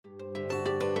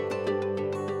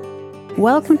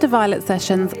Welcome to Violet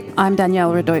Sessions. I'm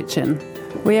Danielle Radojcin.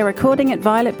 We are recording at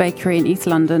Violet Bakery in East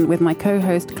London with my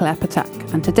co-host Claire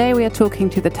Ptak, and today we are talking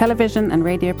to the television and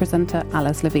radio presenter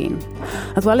Alice Levine.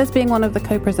 As well as being one of the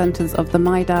co-presenters of the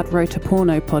My Dad Wrote a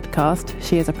Porno podcast,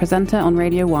 she is a presenter on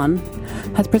Radio 1,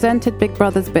 has presented Big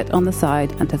Brother's Bit on the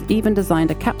Side, and has even designed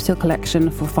a capsule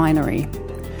collection for Finery.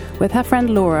 With her friend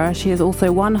Laura, she is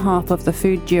also one half of the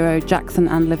food duo Jackson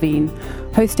and Levine,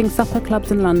 hosting supper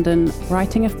clubs in London,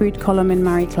 writing a food column in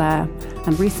Marie Claire,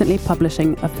 and recently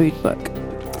publishing a food book.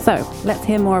 So, let's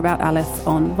hear more about Alice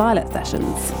on Violet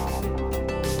Sessions.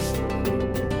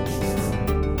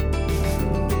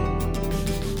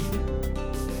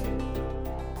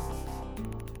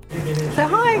 So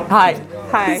hi.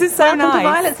 This is so Welcome nice. to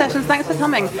Violet Sessions. Thanks for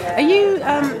coming. Are you?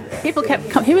 People kept.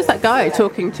 Who was that guy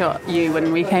talking to you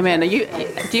when we came in? Are you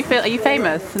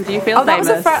famous? And do you feel famous?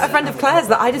 That was a friend of Claire's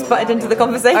that I just butted into the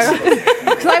conversation.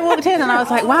 Because I walked in and I was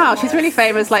like, wow, she's really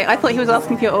famous. Like, I thought he was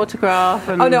asking for your autograph.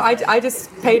 And... Oh no, I just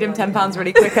paid him £10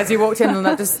 really quick as you walked in,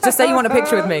 and just say you want a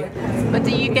picture with me. But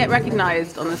do you get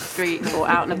recognised on the street or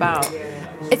out and about?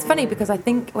 It's funny because I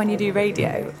think when you do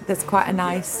radio, there's quite a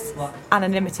nice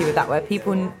anonymity with that, where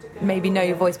people maybe know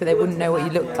your voice, but they wouldn't know what you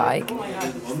looked like.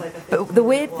 But the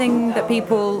weird thing that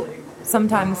people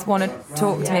sometimes want to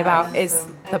talk to me about is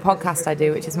the podcast I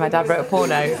do, which is My Dad Wrote a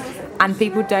Porno, and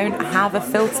people don't have a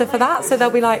filter for that, so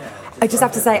they'll be like, I just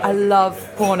have to say I love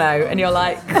porno, and you're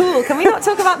like, cool, can we not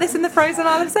talk about this in the frozen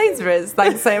aisle of Sainsbury's?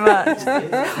 Thanks so much.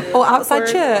 Or outside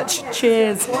church,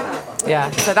 cheers. Yeah,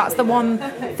 so that's the one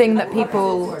thing that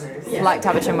people like to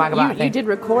have a chinwag about. You did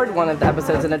record one of the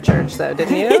episodes in a church, though,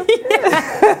 didn't you?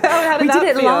 Yeah. We did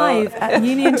it live at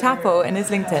Union Chapel in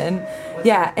Islington.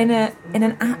 Yeah, in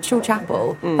an actual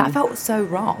chapel. That felt so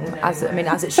wrong, as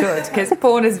it should, because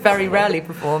porn is very rarely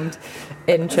performed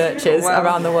in churches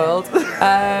around the world.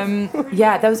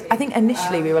 I think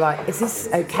initially we were like, is this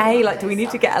okay? Like, do we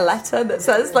need to get a letter that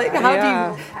says, like,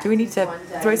 do we need to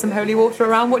throw some holy water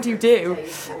around? What do you do?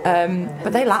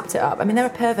 But they lapped it up. I mean, there are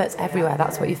perverts everywhere.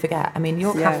 That's what you forget. I mean,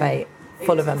 your cafe,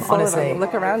 full of them, honestly.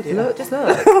 Look around you. Just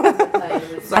look.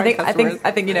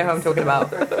 I think you know who I'm talking about.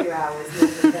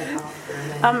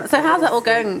 So how's that all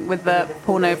going with the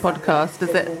porno podcast?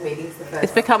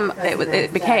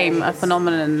 It became a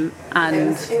phenomenon,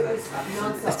 and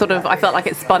sort of I felt like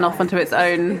it spun off onto its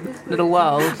own little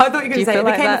world. I thought you were going to say it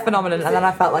became a phenomenon, and then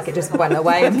I felt like it just went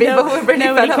away, and people were really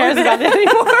nobody cares about it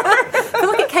anymore. I feel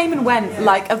like it came and went,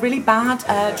 like a really bad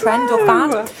trend or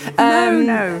fad.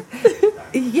 No.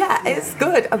 Yeah, it's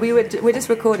good. We're just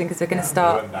recording because we're going to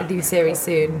start a new series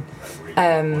soon.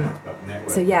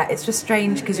 So yeah, it's just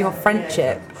strange because your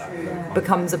friendship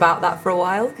becomes about that for a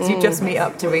while, because you just meet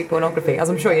up to read pornography, as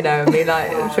I'm sure you know. I mean,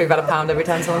 I'm sure you've had £1 every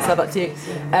time someone said that to you.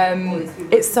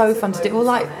 It's so fun to do. Well,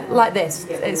 like this,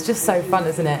 it's just so fun,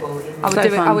 isn't it?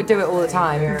 I would do it all the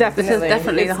time. Definitely. This is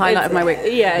definitely the highlight of my week.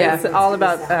 Yeah, it's all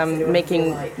about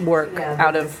making work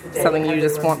out of something you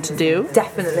just want to do.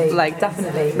 Definitely.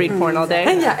 Read porn all day.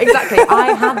 Yeah, exactly.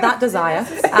 I had that desire,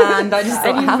 and I just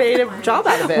thought, and you made a job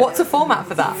out of it. What's a format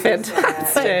for that?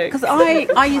 Fantastic. Because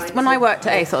I used, when I worked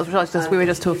at ASOS, we were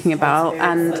just talking about,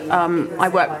 and I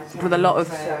worked with a lot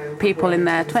of people in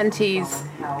their 20s,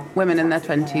 women in their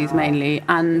 20s mainly,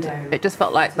 and it just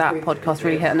felt like that podcast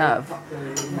really hit a nerve.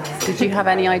 Did you have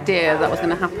any idea that was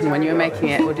going to happen when you were making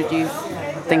it, or did you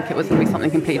think it was going to be something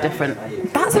completely different?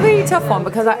 That's a really tough one,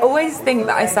 because I always think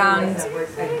that I sound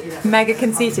mega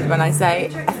conceited when I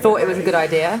say I thought it was a good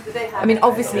idea. I mean,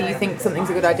 obviously you think something's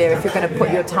a good idea if you're going to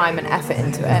put your time and effort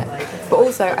into it, but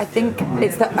also I think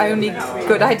it's the only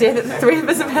good idea that the three of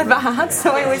us have ever had.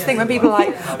 So I always think when people are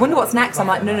like, wonder what's next, I'm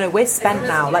like, no, we're spent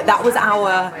now. Like, that was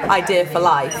our idea for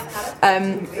life.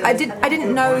 I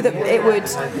didn't know that it would.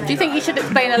 Do you think you should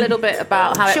explain a little bit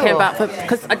about how it came about?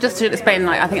 Because I just should explain,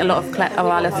 like, I think a lot of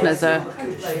our listeners are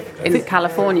in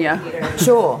California.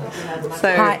 Sure.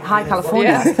 So hi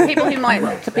California. Yeah. People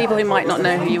who might not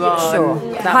know who you are.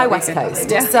 Sure. Hi West Coast.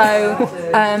 Yeah.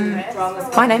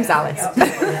 So my name's Alice.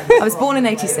 I was born in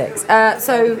 '86.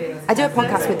 So I do a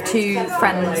podcast with two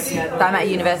friends that I met at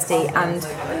university, and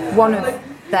one of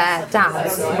their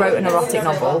dads wrote an erotic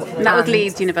novel. That was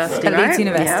Leeds University, at right? Leeds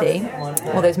University,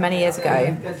 all those many years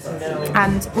ago.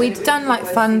 And we'd done like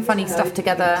funny stuff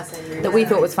together that we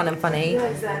thought was fun and funny,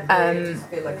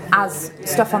 as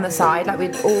stuff on the side. Like,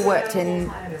 we'd all worked in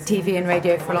TV and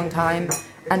radio for a long time,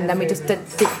 and then we just did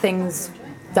things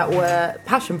that were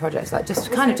passion projects, like just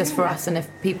for us, and if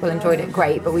people enjoyed it,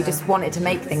 great, but we just wanted to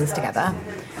make things together.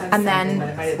 And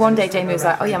then one day Jamie was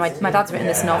like, oh yeah, my dad's written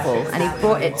this novel, and he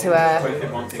brought it to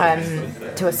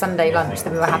a Sunday lunch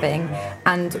that we were having,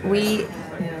 and we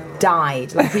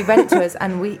died. Like, he read it to us,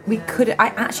 and I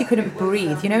actually couldn't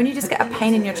breathe. You know, when you just get a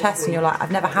pain in your chest and you're like,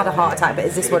 I've never had a heart attack, but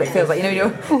is this what it feels like? You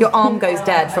know, your arm goes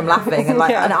dead from laughing and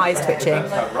like an eye's twitching.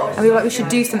 And we were like, we should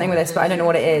do something with this, but I don't know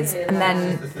what it is. And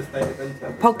then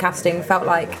podcasting felt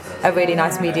like a really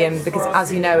nice medium because,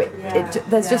 as you know,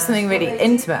 there's just something really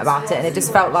intimate about it, and it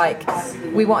just felt like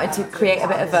we wanted to create a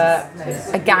bit of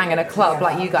a gang and a club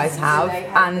like you guys have.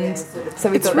 And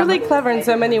so it's really clever in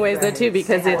so many ways though too,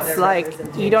 because it's like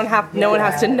no one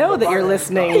has to know that you're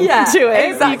listening to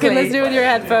it. Exactly. You can listen to it with your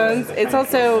headphones. It's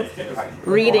also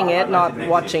reading it, not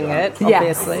watching it,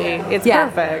 obviously. It's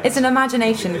perfect. It's an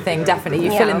imagination thing, definitely.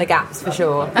 You fill in the gaps for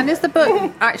sure. And is the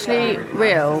book actually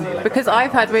real? Because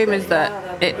I've heard rumours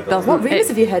that it doesn't. What rumours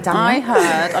have you heard, Danielle? I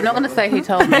heard, I'm not going to say who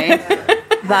told me,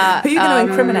 that who are you going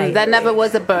to incriminate? There never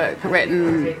was a book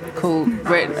written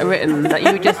that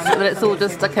you just, that it's all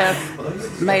just like a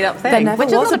made up thing, which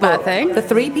is not a bad thing. The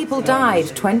 3 people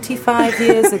died 25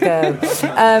 years ago.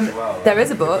 There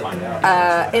is a book.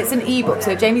 It's an ebook,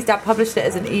 so Jamie's dad published it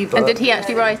as an ebook. And did he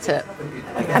actually write it?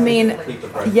 I mean,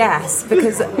 yes,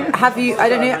 because I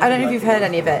don't know if you've heard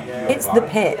any of it. It's the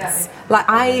pits. Like,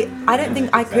 I don't think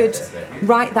I could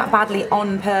write that badly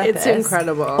on purpose. It's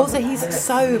incredible. Also, he's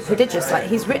so prodigious. Like,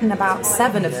 he's written about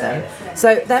 7 of them.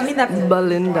 So that means that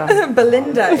Belinda.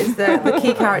 Belinda is the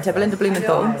key character, Belinda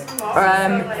Blumenthal.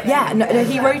 No,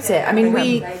 he wrote it. I mean,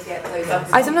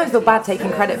 I sometimes feel bad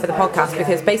taking credit for the podcast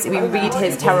because basically we read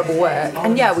his terrible work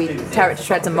and we tear it to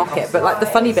shreds and mock it. But like, the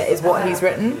funny bit is what he's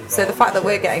written. So the fact that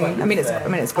we're getting,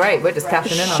 it's great. We're just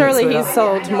cashing in on it. Surely he's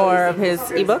sold more of his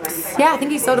ebooks. Yeah, I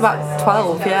think he's sold about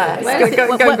 12. Yeah.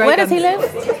 Where does he live?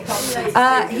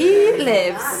 He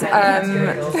lives.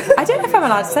 I don't know if I'm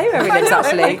allowed to say where he lives.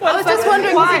 Actually, I was just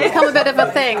wondering if it's become a bit of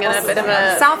a thing and a bit of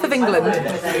a south of England.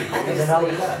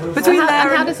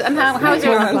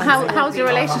 How's your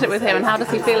relationship with him, and how does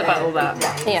he feel about all that?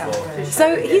 Yeah.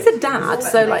 So he's a dad.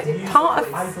 So like part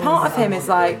of him is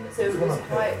like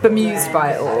bemused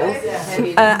by it all,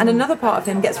 and another part of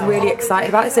him gets really excited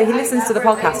about it. So he listens to the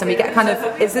podcast, and we get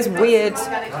it's this weird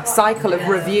cycle of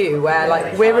review where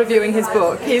like we're reviewing his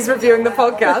book, he's reviewing the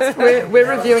podcast, we're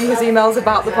reviewing his emails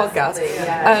about the podcast.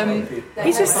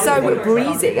 He's just so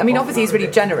breezy. I mean, obviously he's really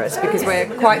generous because we're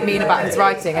quite mean about his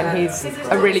writing, and he's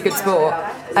a really good sport.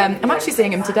 I'm actually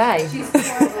seeing him today.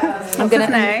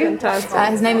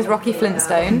 His name is Rocky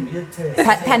Flintstone.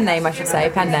 Pen name, I should say.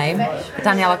 Pen name.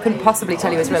 Danielle, I couldn't possibly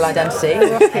tell you his real identity.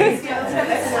 Rocky.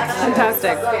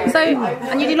 Fantastic. So,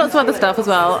 and you do lots of other stuff as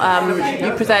well.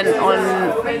 You present on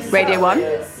Radio 1.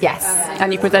 Yes.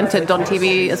 And you presented on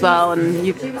TV as well, and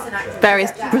you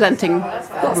various presenting.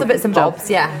 Lots of bits and bobs,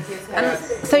 yeah. And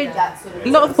so, a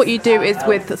lot of what you do is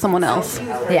with someone else.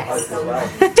 Yes.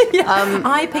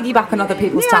 I piggyback on other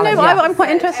people's talent. I'm quite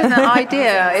interested in that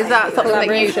idea. Is that something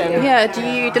that do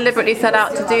you deliberately set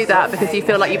out to do that because you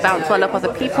feel like you bounce well off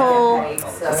other people?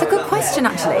 It's a good question,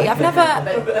 actually. I've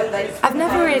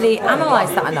never really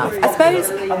analysed that enough. I suppose,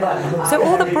 so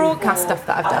all the broadcast stuff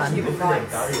that I've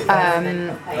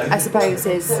done, I suppose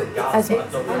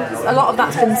a lot of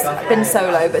that's been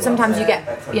solo, but sometimes you get,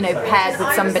 paired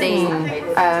with somebody,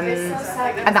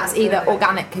 and that's either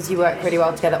organic because you work really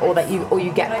well together, or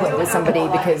you get put with somebody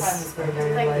because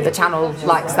the channel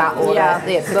likes that, or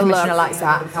the commissioner likes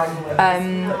that.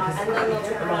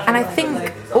 And I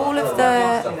think all of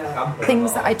the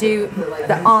things that I do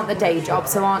that aren't the day job,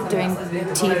 so aren't doing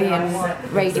TV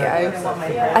and radio,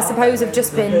 I suppose have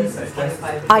just been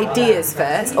ideas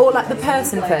first, or like the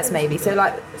person first maybe. So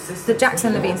like the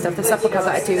Jackson Levine stuff, the supper club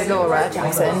that I do with Laura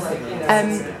Jackson,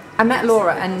 I met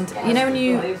Laura, and when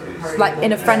you, like,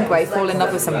 in a friend way, fall in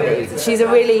love with somebody, she's a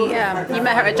really... Yeah, you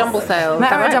met her at Jumble Sale.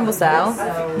 Met her at Jumble Sale,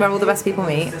 where all the best people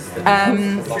meet.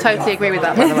 Totally agree with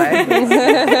that, by the way.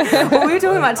 Well, we were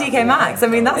talking about TK Maxx. I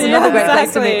mean, that's another great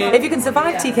place to meet. If you can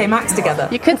survive TK Maxx together.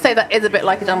 You could say that is a bit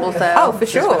like a Jumble Sale. Oh, for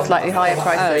sure. With slightly higher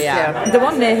prices. Oh, yeah. The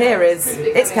one near here it's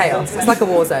chaos. It's like a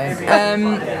war zone.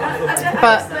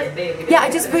 But, yeah,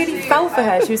 I just really fell for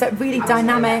her. She was, like, really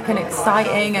dynamic and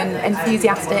exciting and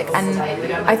enthusiastic. And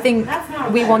I think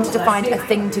we wanted to find a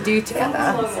thing to do together.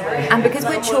 And because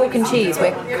we're chalk and cheese,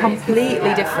 we're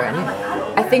completely different.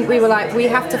 I think we were like, we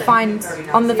have to find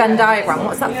on the Venn diagram,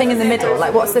 what's that thing in the middle?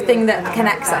 Like, what's the thing that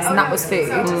connects us? And that was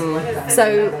food.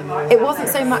 So it wasn't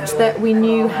so much that we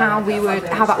knew how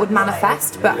that would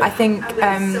manifest, but I think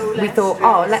we thought,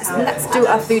 let's do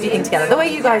a foodie thing together. The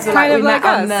way you guys were kind like, we met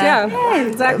on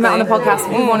exactly. Met on the podcast.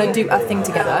 We want to do a thing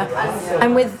together,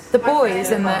 and with the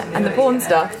boys and the porn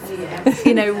stuff,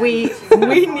 we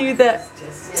knew that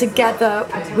together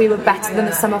we were better than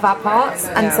the sum of our parts.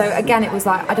 And so again, it was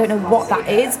like, I don't know what that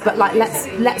is, but like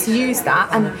let's use that.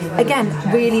 And again,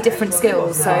 really different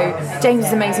skills. So James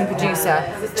is an amazing producer.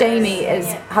 Jamie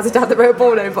has a dad that wrote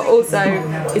Porno, but also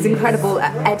is incredible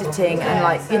at editing and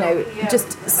like, you know,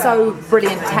 just so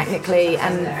brilliant technically,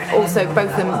 and also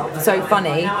both of them so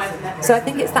funny. So I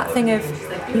think it's that thing of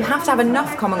you have to have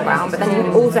enough common ground, but then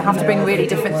you also have to bring really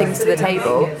different things to the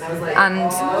table.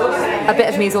 And a bit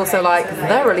of me is also like,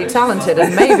 they're really talented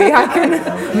and maybe I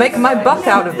can make my buck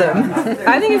out of them.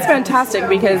 I think it's fantastic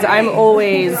because I'm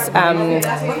always,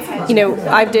 you know,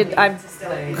 I've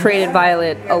created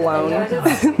Violet alone,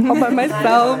 all by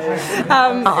myself.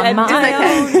 On my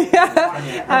own.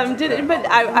 Yeah. But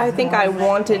I think I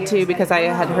wanted to because I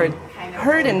had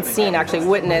heard and seen, actually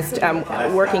witnessed,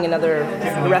 working in other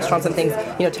restaurants and things,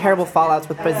 you know, terrible fallouts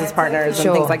with business partners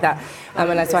and things like that.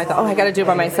 So I thought, I got to do it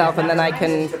by myself, and then I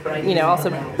can, you know,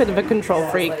 also a bit of a control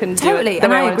freak, can do totally, it.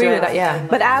 And I agree with that, yeah.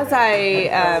 But as I,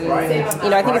 you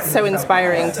know, I think it's so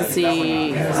inspiring to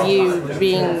see you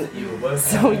being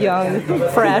so young,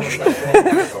 fresh.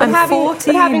 I'm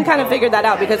 14. But having kind of figured that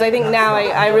out, because I think now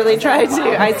I really try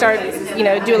to, I start, you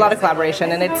know, do a lot of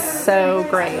collaboration, and it's so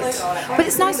great. But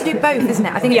it's nice to do both, isn't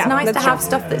it? I think it's nice to have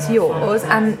stuff that's yours,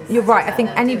 and you're right, I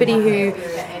think anybody who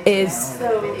is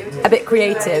a bit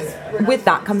creative, with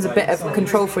that comes a bit of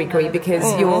control freakery, because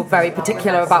you're very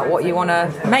particular about what you want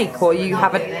to make, or you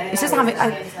have it's just having,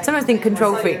 I sometimes think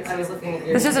control freak,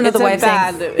 it's just another way of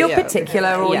saying you're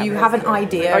particular, or you have an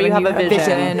idea, or you have a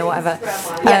vision or whatever.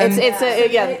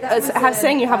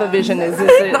 Saying you have a vision is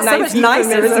that's so much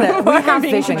nicer, isn't it? We have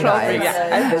vision, guys.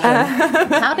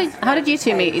 How did you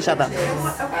two meet each other?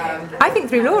 I think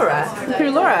through Laura.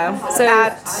 So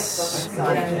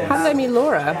how did I meet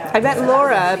Laura? I met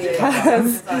Laura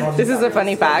because this is a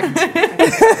funny fact.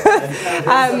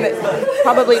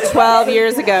 Probably 12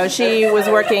 years ago, she was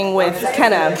working with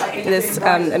Kenna, this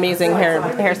amazing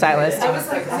hairstylist,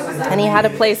 and he had a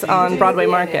place on Broadway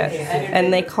Market,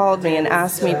 and they called me and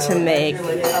asked me to make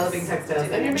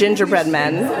gingerbread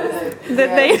men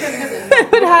that they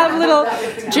would have little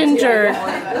ginger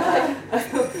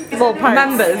little parts.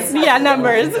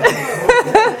 Numbers.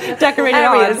 Decorated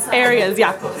areas,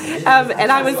 yeah.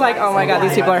 And I was like, oh my god,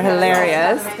 these people are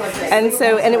hilarious. And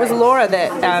it was Laura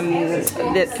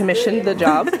that commissioned the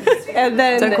job. And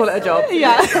then don't call it a job.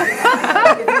 Yeah.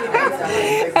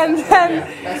 And then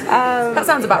that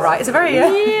sounds about right. It's a very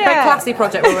classy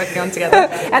project we're working on together.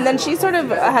 And then she sort of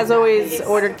has always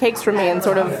ordered cakes for me and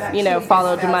sort of, you know,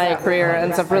 followed my career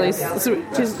and stuff. Really,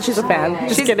 she's a fan.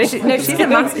 Just kidding.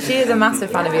 She is a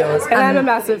massive fan of yours, and I'm a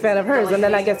massive fan of hers. And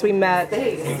then I guess we met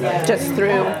just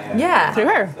through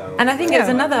her. And I think it was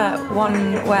another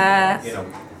one where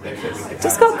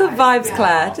just got good vibes,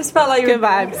 Claire. Just felt like you were a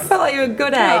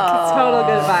good egg. Total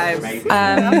good vibes.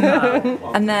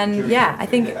 And then I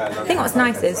think what's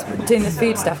nice is doing the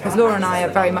food stuff, because Laura and I are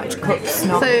very much cooks.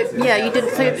 Not so you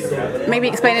did. So maybe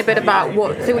explain a bit about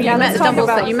what. So when you met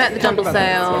the jumble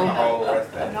sale.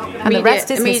 And the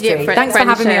rest is history. Thanks for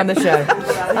having me on the show.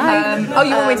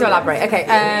 You want me to elaborate? Okay.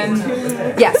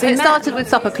 So it started with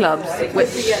supper clubs, which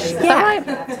started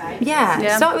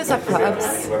with supper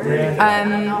clubs.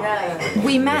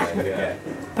 We met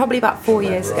probably about 4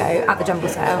 years ago at the jumble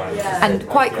sale, and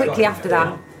quite quickly after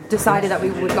that decided that we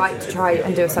would like to try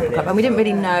and do a supper club. And we didn't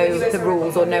really know the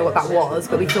rules or know what that was,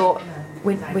 but we thought,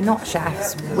 we're not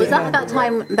chefs. Was that at that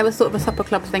time there was sort of a supper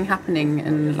club thing happening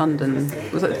in London?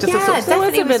 Was it just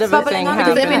definitely a bit of a thing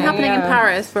happening. It's been happening in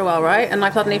Paris for a while, right? And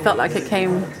I suddenly felt like it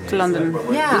came to London.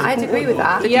 Yeah, I'd agree with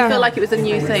that. Did you feel like it was a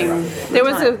new thing? There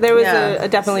was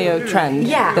definitely a trend.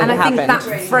 Yeah, and I think that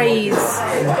phrase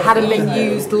hadn't been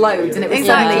used loads, and it was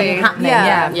suddenly happening.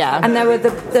 Yeah. And there were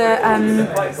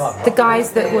the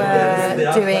guys that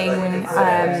were doing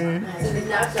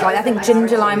I think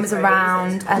Ginger Lime was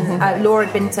around, and Laura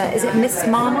had been to, is it Miss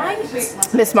Marmite?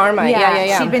 Miss Marmite,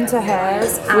 yeah. She'd been to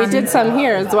hers. We did some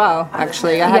here as well,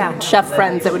 actually. I had chef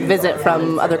friends that would visit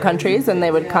from other countries, and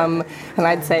they would come, and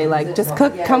I'd say, like, just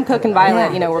come cook in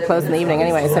Violet, you know, we're closed in the evening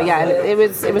anyway. So, and it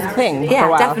was a thing for a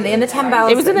while. Definitely. And the 10 bells.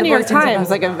 It was in the New York Times,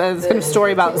 like a kind of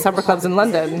story about the supper clubs in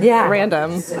London. Yeah.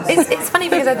 Random. It's funny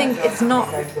because I think it's not,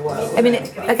 I mean,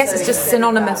 I guess it's just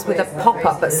synonymous with a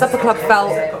pop-up, but supper club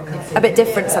felt a bit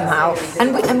different somehow.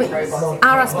 And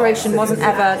our aspiration wasn't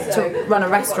ever to run a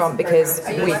restaurant because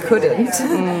we couldn't.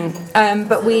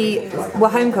 But we were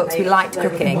home cooks. We liked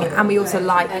cooking, and we also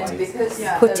liked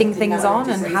putting things on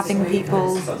and having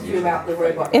people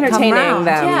entertaining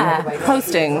them,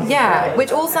 hosting. Yeah,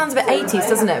 which all sounds a bit 80s,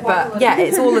 doesn't it? But yeah,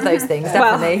 it's all of those things,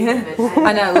 definitely.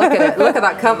 I know. Look at it. Look at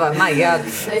that cover. My God.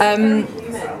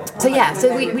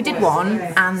 So we did one,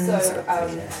 and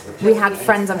we had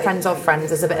friends and friends of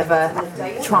friends as a bit of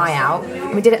a tryout.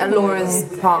 We did it at Laura's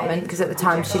apartment because at the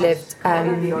time she lived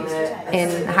in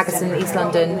Haggerston, East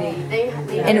London,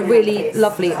 in a really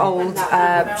lovely old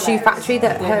shoe factory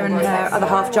that her and her other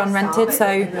half John rented. So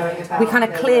we kind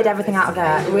of cleared everything out of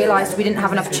there. We realised we didn't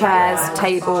have enough chairs,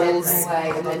 tables,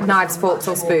 knives, forks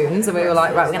or spoons, and we were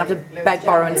like, right, we're going to have to beg,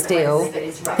 borrow and steal.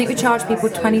 I think we charged people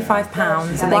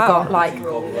 £25 and they got like,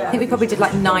 I think we probably did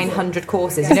like 900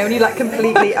 courses, you know, when you like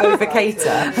completely over cater.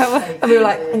 And we were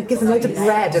like, and give them loads of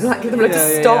bread and like give them loads of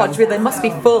stodge, where they must be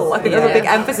full. I think there's a big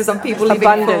emphasis on people leaving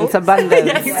abundance.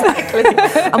 Yeah, exactly.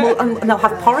 and they'll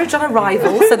have porridge on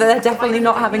arrival, so that they're definitely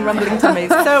not having rumbling tummies.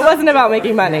 So it wasn't about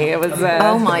making money. It was.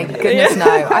 Oh my goodness, no!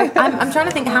 I'm trying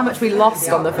to think how much we lost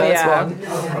on the first one.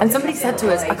 And somebody said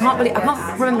to us, I can't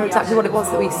remember exactly what it was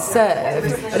that we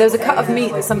served, but there was a cut of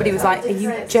meat that somebody was like, "Are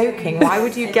you joking? Why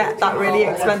would you get that really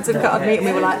expensive cut of meat?" And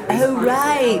we were like, "Oh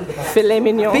right, filet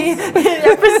mignon."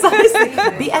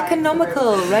 Precisely. Be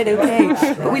economical, right? Okay.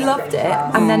 But we loved it,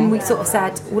 and then we sort of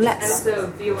said, well, let's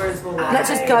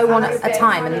just go one at a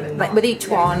time, and like with each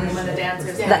one,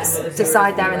 let's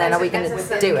decide there and then, are we going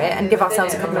to do it, and give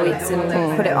ourselves a couple of weeks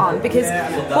and put it on. Because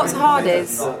what's hard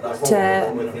is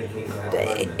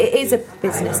it is a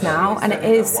business now, and it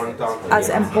is as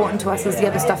important to us as the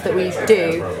other stuff that we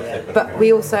do, but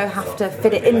we also have to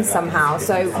fit it in somehow.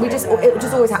 So it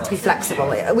just always had to be flexible.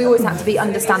 We always had to be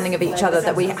understanding of each other,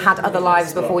 that we had other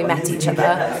lives before we met each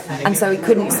other, and so we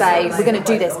couldn't say we're going to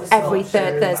do this every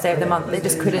third Thursday of the month. It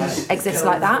just couldn't exist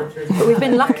like that. But we've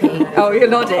been lucky. Oh, you're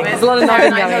nodding. There's a lot of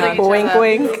nodding going on. Wink,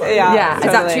 wink. Yeah, totally.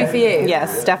 Is that true for you?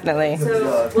 Yes, definitely.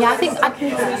 Yeah,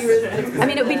 I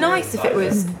mean, it would be nice if it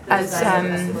was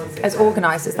as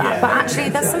organised as that. But actually,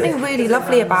 there's something really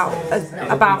lovely about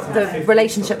the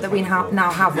relationship that we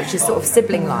now have, which is sort of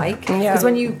sibling-like. Because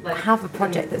when you have a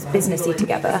project that's businessy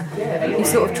together, you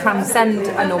sort of transcend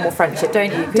a normal friendship,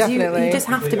 don't you? Because you just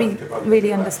have to be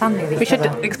really understanding of each other.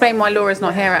 We should explain why Laura's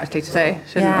not here actually today,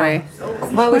 shouldn't we?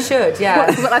 Well, we should,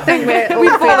 yeah. Well, I think we're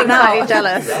feeling slightly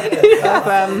jealous.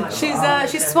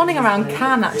 She's swanning around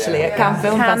Cannes actually, at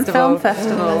Cannes Film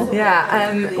Festival.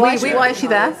 Yeah. Why is she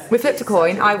there? We flipped a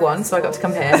coin. I won, so I got to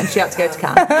come here, and she had to go to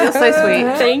Cannes. You're so sweet.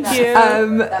 Thank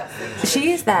you.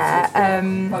 She is there.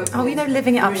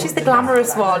 Living it up. She's the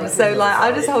glamorous one. So like,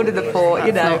 I'm just holding the fort.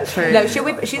 You know. That's not true. No,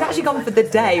 she's actually gone for the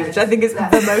day, which I think is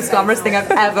the most glamorous thing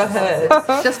I've ever heard.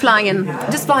 Just flying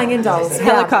in, dolls.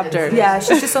 Helicopter. Yeah,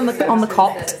 she's just on the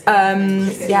copt.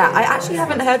 I actually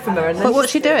haven't heard from her. And but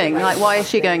what's she doing? Like, why is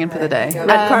she going in for the day?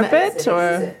 Red carpet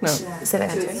or no? Say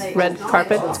that again. Red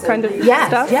carpet kind of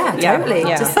stuff? Yeah, totally.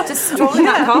 Yeah. Just strolling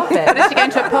that carpet. But is she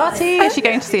going to a party? Is she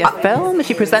going to see a film? Is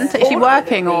she presenting? Is she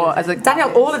working or as a...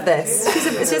 Danielle, all of this.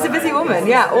 She's a busy woman.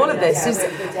 Yeah, all of this.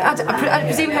 I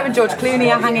presume her and George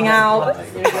Clooney are hanging out.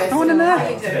 I want to know.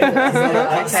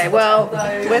 Okay, well,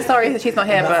 we're sorry that she's not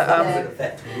here, but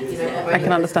I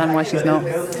can understand why she's not.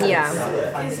 Yeah.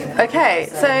 Okay,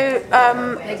 so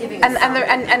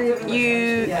and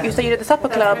you so you did the supper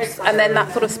clubs, and then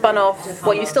that sort of spun off.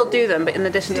 Well, you still do them, but in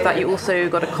addition to that, you also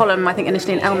got a column, I think,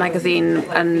 initially in Elle magazine,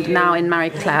 and now in Marie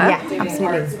Claire. Yeah,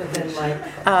 absolutely.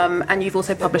 And you've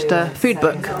also published a food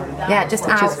book. Yeah, just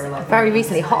out very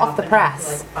recently, hot off the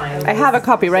press. I have a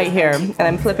copy right here, and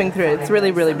I'm flipping through it. It's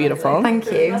really, really beautiful.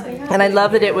 Thank you. And I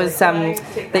love that it was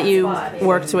that you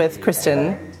worked with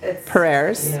Kristen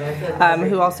Perez,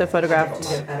 who also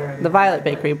photographed the Violet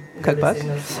Bakery cookbook,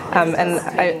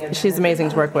 and she's amazing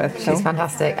to work with. She's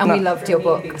fantastic, and we loved your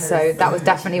book, so that was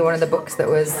definitely one of the books that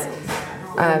was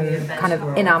kind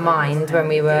of in our mind when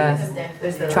we were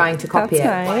trying to copy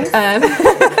That's it.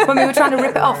 Nice. When we were trying to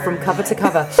rip it off from cover to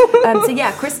cover. So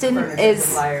yeah, Kristen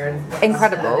is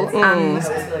incredible, and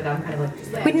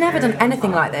we'd never done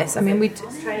anything like this. I mean, we'd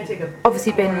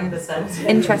obviously been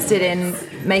interested in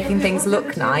making things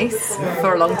look nice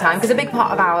for a long time, because a big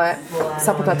part of our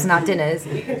supper clubs and our dinners,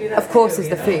 of course, is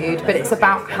the food, but it's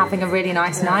about having a really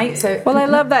nice night. So, well, I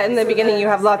love that in the beginning you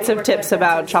have lots of tips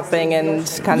about chopping and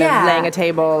kind of laying a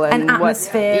table and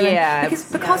atmosphere.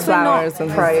 Because we're not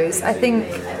pros, I think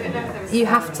you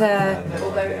have to.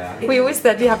 We always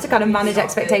said you have to kind of manage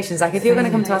expectations. Like, if you're going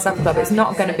to come to our supper club, it's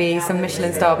not going to be some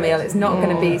Michelin-starred meal. It's not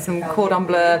going to be some cordon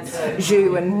bleu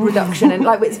jus and reduction, and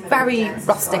like, it's very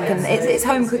rustic and it's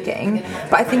home cooking.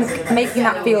 But I think making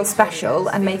that feel special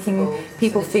and making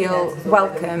people feel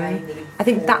welcome I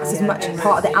think that's as much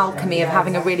part of the alchemy of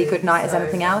having a really good night as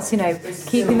anything else. You know,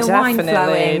 keeping the wine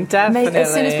flowing. Definitely.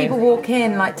 As soon as people walk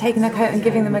in, like taking their coat and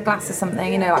giving them a glass of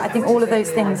something. You know, I think all of those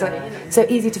things are so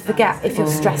easy to forget if you're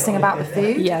stressing about the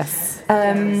food. Yes.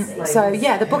 So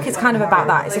yeah, the book is kind of about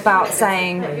that. It's about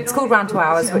saying, it's called Round 2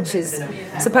 Hours, which is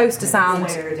supposed to sound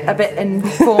a bit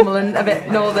informal and a bit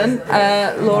northern.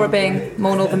 Laura being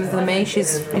more northern than me,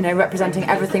 she's, you know, representing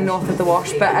everything north of the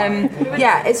Wash. But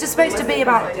yeah, it's just supposed to be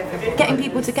about getting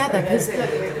people together, because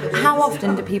how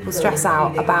often do people stress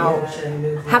out about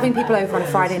having people over on a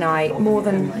Friday night, more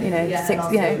than,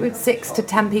 with 6 to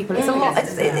 10 people? It's a lot.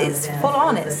 It's full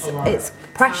on. It's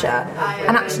pressure,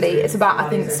 and actually it's about, I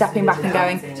think, stepping back and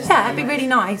going, yeah, it'd be really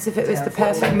nice if it was the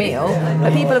perfect meal,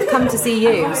 but people have come to see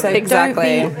you, so don't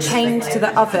be chained to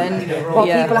the oven while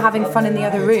people are having fun in the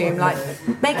other room. Like,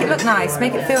 make it look nice,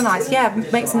 make it feel nice,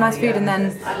 make some nice food, and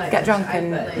then get drunk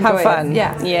and have fun.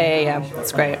 Yeah,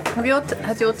 it's great.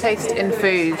 Has your taste in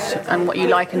food and what you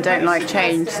like and don't like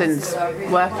changed since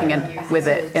working in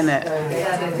it?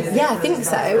 Yeah, I think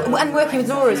so, and working with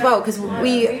Laura as well, because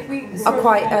we are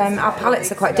quite our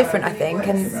palates are quite different, I think,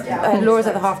 and Laura's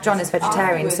other half, John, is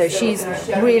vegetarian, so she's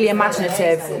really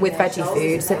imaginative with veggie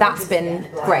food, so that's been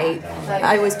great.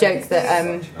 I always joke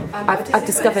that I've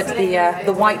discovered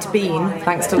the white bean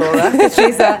thanks to Laura.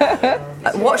 She's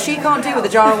what she can't do with a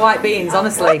jar of white beans,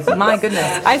 honestly, my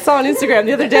goodness. I saw on Instagram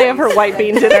the other day of her white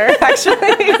bean dinner, actually.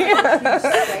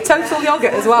 Total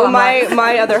yogurt as well.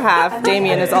 My other half,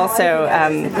 Damien, is also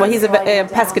he's a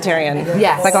pescatarian.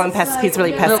 Yes, I call him he's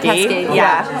really pesky.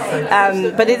 Yeah.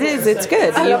 But it's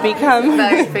good. You become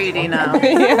very foodie now.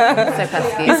 Yeah. So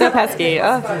pesky. He's so pesky.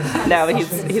 Oh. No,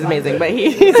 he's amazing. But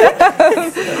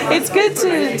it's good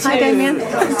to Hi, Damien.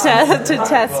 to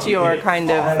test your kind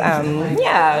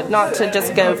of not to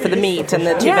just go for the meat and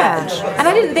the veg. And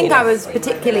I didn't think I was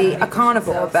particularly a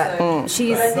carnivore, but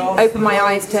she's opened my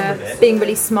eyes to being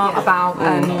really smart about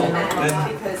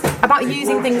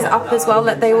using things up as well.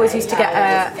 That they always used to get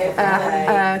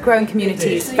a growing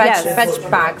communities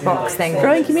veg bag box thing.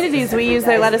 Growing communities, we use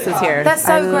their lettuces here. They're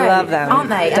so great, love them, aren't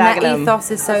they? And their ethos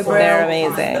is so brilliant. They're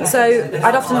amazing. So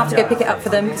I'd often have to go pick it up for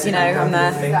them because, you know, I'm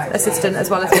their assistant as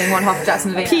well as being one half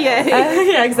Jackson Levine. PA.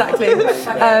 Yeah, exactly.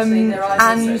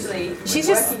 And she's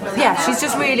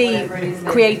just really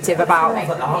creative about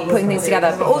putting things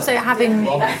together. But also, having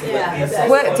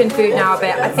worked in food now a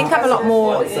bit, I think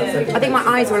my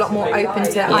eyes are a lot more open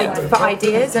to for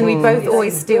ideas, and we both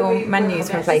always steal menus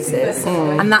from places,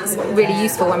 and that's really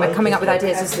useful when we're coming up with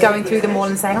ideas, just going through them all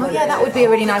and saying, oh yeah, that would be a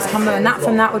really nice combo, and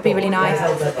that would be really nice.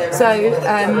 So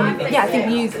I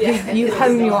think you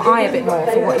hone your eye a bit more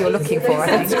for what you're looking for.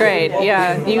 That's great.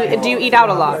 Yeah. Do you eat out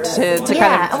a lot to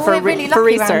kind of for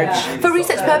research? For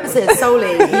research purposes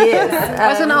solely. Yes. I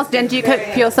was going to ask, Jen, do you cook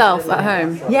for yourself at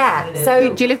home? Yeah.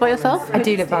 So do you live by yourself? I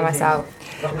do live by myself.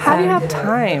 How do you have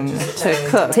time to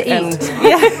cook? To eat?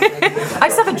 I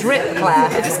just have a drip,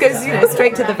 Claire. It just goes,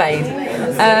 straight to the vein.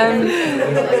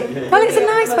 Well, it's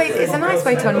a nice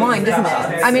way to unwind, isn't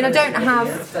it? I mean, I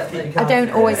don't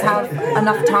always have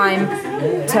enough time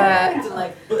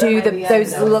to do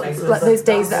those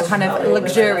days that are kind of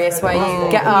luxurious, where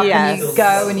you get up and you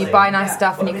go and you buy nice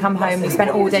stuff and you come home and you spend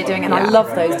all day doing it. And I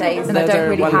love those days, and those I don't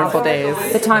really have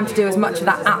the time to do as much of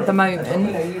that at the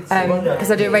moment, because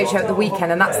I do a radio show at the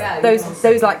weekend, and that's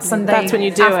those like Sunday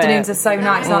afternoons are so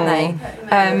nice, aren't they?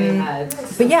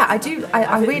 But yeah,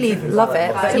 I really love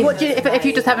it. But so what do you, if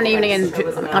you just have an evening, and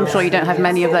I'm sure you don't have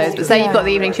many of those, but say you've got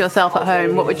the evening to yourself at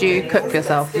home, what would you cook for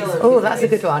yourself? Oh, that's a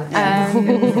good one.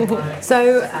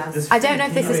 So I don't know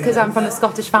if this is because I'm from a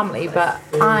Scottish family, but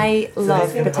I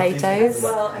love potatoes.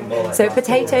 So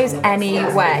potatoes any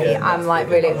way, I'm like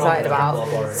really excited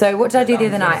about. So what did I do the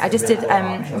other night? I just did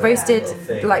roasted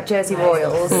like Jersey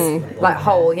Royals, like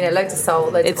whole, loads of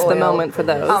salt, loads of oil. It's the moment for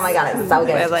those. Oh my god, it's so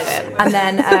good. I like it. And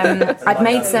then I'd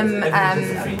made some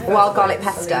wild garlic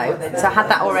pesto, so I had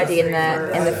that already in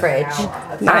the fridge.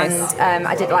 Nice. And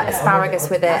I did like asparagus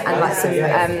with it, and like some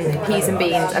peas and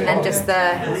beans, and then just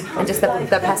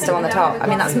the pesto on the top. I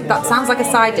mean, that sounds like a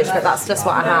side dish, but that's just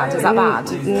what I had. Is that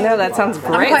bad? No, that sounds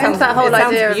great. I'm quite into that whole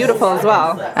idea. Sounds beautiful as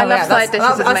well. I love side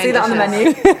dishes as main I see that on the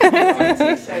menu.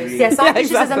 Side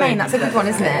dishes as a main. That's a good one,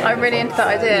 isn't it? I'm really into that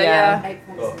idea. Yeah.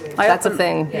 That's a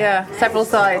thing. Yeah, several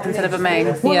sides instead of a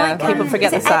main. Well, people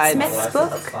forget the sides. Ed Smith's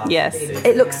book? Yes.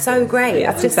 It looks so great.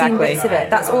 I've just seen bits of it.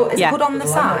 That's all. Is it put on the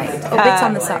side? Or bits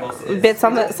on the side? Bits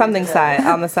on the something side.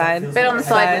 On the side. Bit on the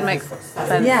side that makes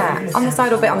sense. Yeah, on the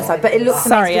side or bit on the side. But it looks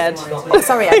Sorry, amazing. Ed.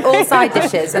 Sorry, Ed. All side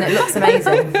dishes, and it looks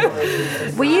amazing.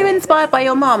 Were you inspired by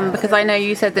your mum? Because I know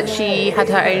you said that she had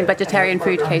her own vegetarian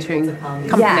food catering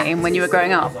company when you were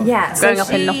growing up. Yeah, growing up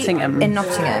in Nottingham. In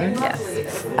Nottingham,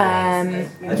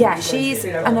 yes. She's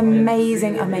an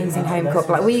amazing home cook.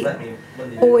 Like we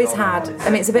always had. I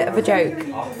mean, it's a bit of a joke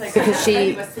because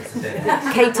she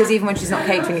caters even when she's not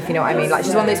catering, if you know what I mean. Like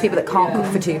she's one of those people that can't cook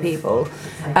for two people,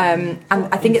 and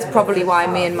I think it's probably why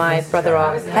me and my brother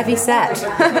are heavy set.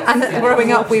 And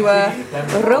growing up, we were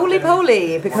roly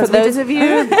poly. Because for those of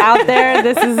you out there,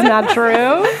 this is not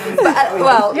true.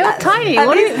 But, you're tiny.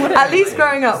 At least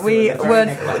growing up, we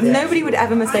weren't. Nobody would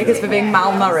ever mistake us for being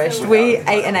malnourished. We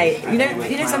ate and ate. You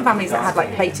know, some families that had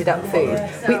like plated up food.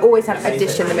 We always had a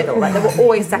dish in the middle. Like there were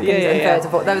always seconds and thirds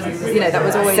of what that was. You know, that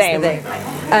was always the thing.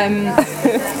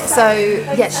 So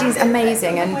she's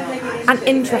amazing and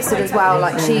interested as well.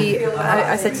 Like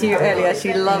I said to you earlier,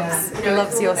 she loves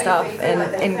your stuff in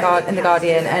the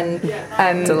Guardian,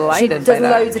 and delighted she does by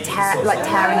that. loads of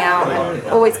tearing out and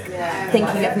always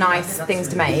thinking of nice things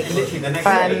to make.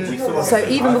 So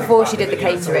even before she did the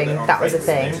catering, that was a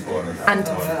thing,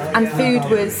 and food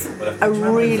was a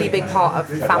really big part of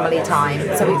family time.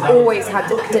 So we always had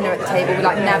dinner at the table. We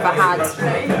never had.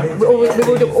 We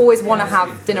would always want to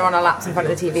have dinner on our laps in front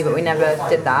of the TV, but we never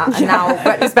did that. And now,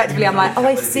 retrospectively, I'm like, oh,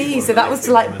 I see. So that was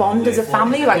to bond as a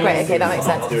family. You're like, great, okay, that makes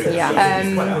sense.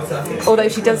 Yeah. Although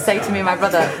she does say to me and my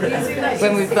brother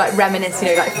when we've reminisce,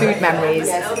 food memories.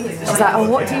 She's like, oh,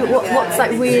 what's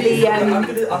really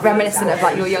reminiscent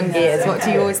of your young years? What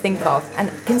do you always think of?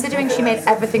 And considering she made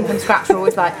everything from scratch, we're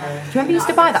always like, do you remember you used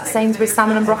to buy that Sainsbury's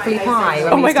salmon and broccoli pie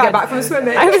when we used to get back from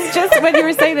swimming? I was just, when you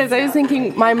were saying this, I was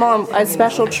thinking my mom, a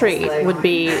special treat would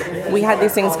be, we had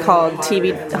these things called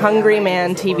Hungry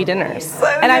Man TV dinners.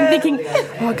 And I'm thinking,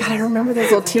 oh God, I remember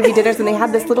those little TV dinners, and they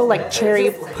had this little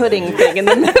cherry pudding thing in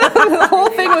the middle. The whole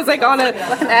thing was on an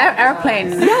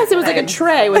airplane. Yes, it was a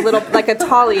tray with little, a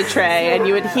tolly tray, and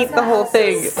you would heat the whole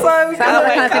thing. So sounds like the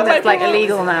kind of thing that's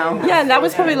illegal now. Yeah, and that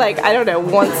was probably I don't know,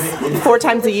 once, 4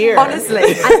 times a year. Honestly,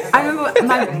 I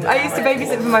remember I used to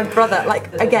babysit for my brother.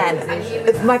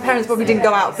 Again, my parents probably didn't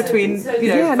go out between for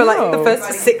the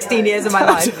first 16 years of my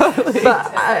life. Totally.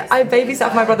 But I babysat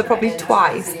for my brother probably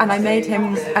twice, and I made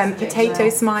him potato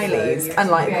smileys and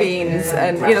beans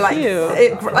and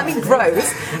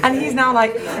gross. And he's now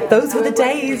those were the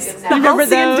days, the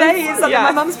halcyon days. And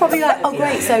my mum's probably oh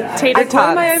great, so I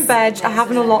grow my own veg, I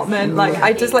have an allotment,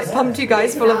 I just pumped you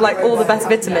guys full of all the best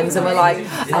vitamins, and we're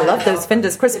I love those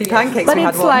Finder's crispy pancakes. But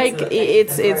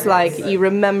it's you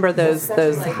remember those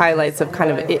highlights of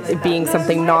kind of it being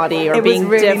something naughty or being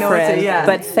really different. Naughty, yeah.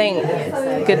 But thank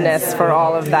goodness for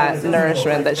all of that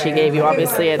nourishment that she gave you.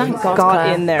 Obviously, it got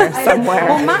in there somewhere.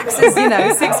 Well, Max is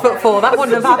 6'4". That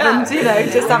wouldn't have happened,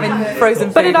 just having frozen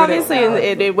food. But it obviously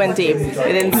it went deep.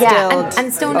 It instilled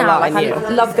and still now, I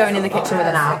love going in the kitchen with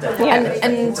her now. Yeah.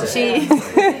 And she,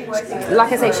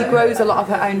 like I say, she grows a lot of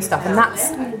her own stuff, and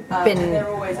that's been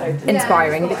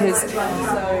inspiring because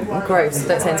gross.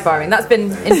 Don't say inspiring. That's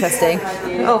been interesting.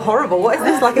 Oh, horrible! What is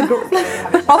this?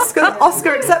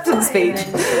 Oscar acceptance speech?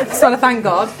 Just want to thank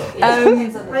God.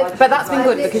 But that's been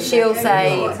good because she'll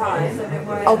say,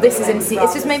 "Oh, this is in season."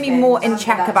 It's just made me more in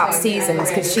check about seasons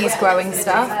because she's growing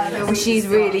stuff and she's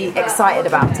really excited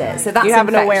about it. So that's you have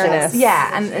infectious. An awareness.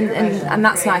 Yeah, and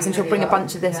that's nice. And she'll bring a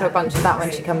bunch of this or a bunch of that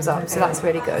when she comes up. So that's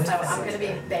really good.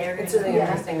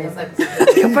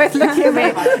 You're both looking at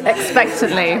me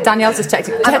expectantly. Danielle's just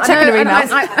checking her emails.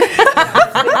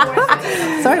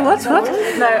 Sorry, what?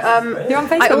 No, you're on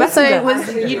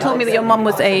Facebook. You told me that your mum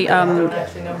was a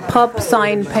pub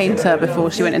sign painter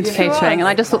before she went into catering, and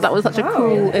I just thought that was such a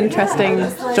cool, interesting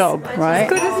job, right?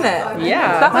 It's good, isn't it?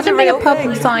 Yeah. Imagine being a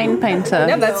pub sign painter.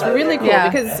 Yeah, that's really cool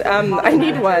because I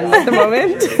need one at the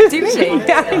moment. Do you really?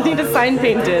 Yeah, I need a sign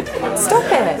painted. Stop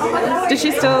it. Does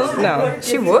she still? No.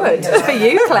 She would. For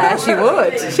you, Claire, she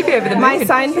would. She'd be over the moon. My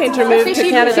sign painter moved to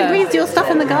Canada. She reads your stuff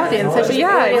in the Guardian, so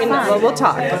we'll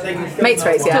talk. Mates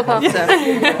race, yeah. Talk after.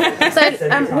 So,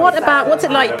 what's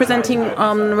it like presenting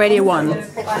on Radio 1?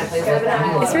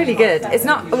 It's really good. It's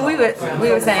not. We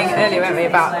were saying earlier, weren't we,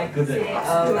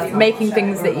 about making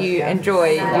things that you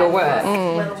enjoy your work,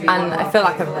 and I feel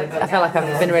like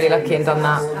I've been really lucky and done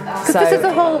that. Because this is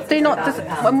the whole.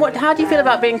 How do you feel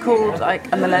about being called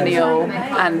a millennial?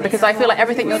 And because I feel like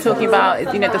everything you're talking about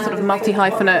is the sort of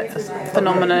multi-hyphenate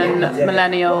phenomenon,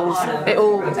 millennials,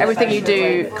 everything you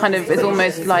do kind of is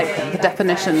almost like the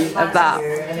definition of that.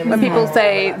 When people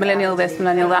say millennial this,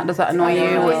 millennial that, does that annoy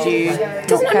you, or do you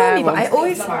doesn't not care? Annoy me, but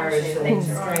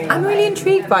I'm really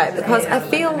intrigued by it because I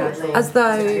feel as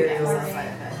though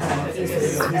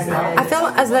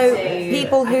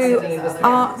people who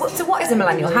are... So what is a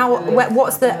millennial?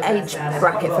 What's the age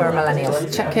bracket for a millennial?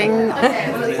 Checking.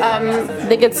 I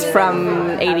think it's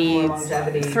from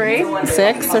 83,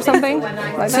 6 or something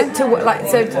like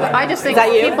that. I just think is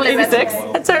that you? People 86?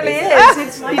 It totally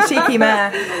is. You cheeky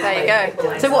man. There you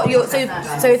go. So what?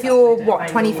 So if you're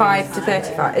 25 to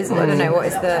 35? I don't know what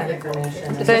is the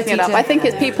 30 to... I think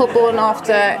it's people born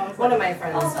after. One of my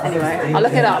friends. Anyway, I'll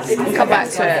look it up and come back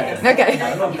to it. Okay.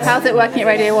 How's it working at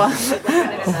Radio 1?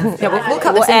 Yeah, we'll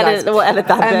cut this in, guys. We'll edit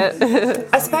that bit.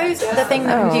 I suppose the thing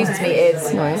that confuses me is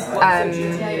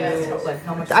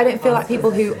I don't feel like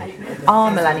people who are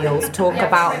millennials talk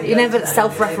about... You're never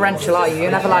self-referential, are you?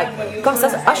 You're never like, gosh,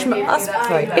 us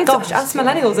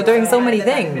millennials are doing so many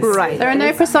things. Right. There are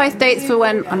no precise dates for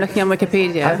when... I'm looking on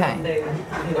Wikipedia. Okay.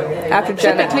 After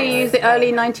typically use the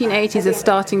early 1980s as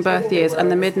starting birth years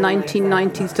and the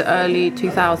mid-1990s to early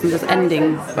 2000s as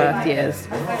ending birth years.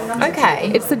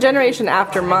 Okay. It's the generation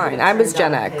after mine. I was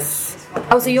Gen X.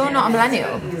 Oh, so you're not a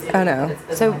millennial? Oh, no.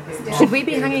 So should we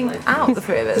be hanging out, the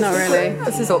three of us? Not really.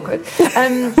 This is awkward.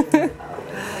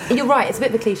 You're right, it's a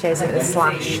bit of a cliche, isn't it? The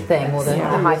slash thing or the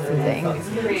hyphen thing.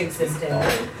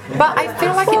 But I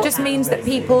feel like it just means that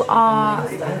people are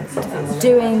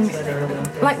doing...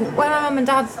 Like, when my mum and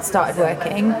dad started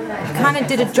working, you kind of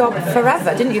did a job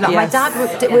forever, didn't you? Like, yes. My dad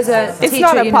was a teacher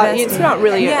at university. It's not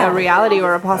really a reality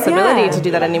or a possibility to do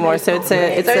that anymore, so it's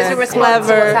a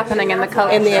clever... what's happening in the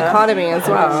culture. In the economy as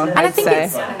well, and I think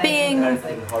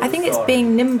it's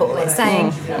being nimble. It's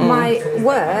saying, my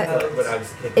work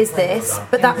is this,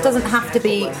 but that doesn't have to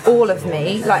be all of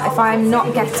me. Like, if I'm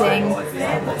not getting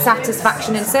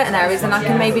satisfaction in certain areas, then I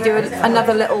can maybe do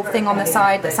another little thing on the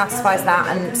side that satisfies that,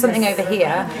 and something over here.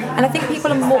 And I think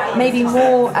people are more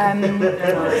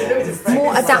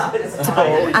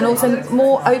adaptable and also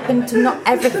more open to not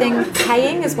everything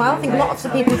paying as well. I think lots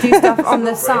of people do stuff on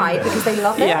the side because they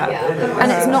love it,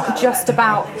 and it's not just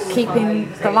about keeping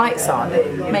the lights on.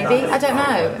 Maybe, I don't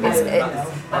know.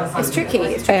 It's tricky.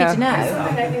 It's tricky to know.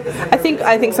 I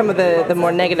think some of the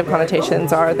more negative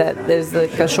connotations are that there's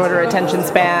like a shorter attention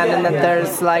span, and that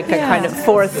there's like a kind of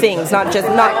four things, not just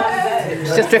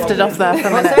drifted off there for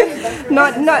a minute.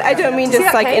 Not. I don't mean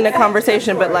just like in a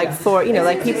conversation, but like for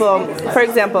like people. For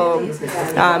example,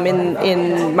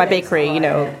 in my bakery,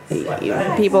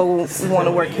 people want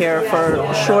to work here for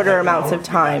shorter amounts of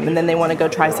time, and then they want to go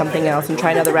try something else and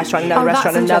try another restaurant,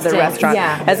 another restaurant,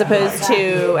 as opposed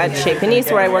to at Chez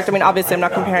Panisse where I worked. I mean, obviously, I'm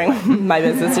not comparing my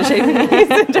business to Chez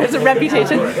Panisse in terms of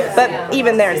reputation, but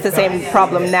even there, it's the same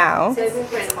problem now.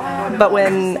 But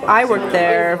when I worked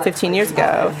there 15 years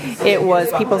ago, it was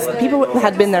people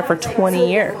had been there for 20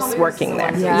 years working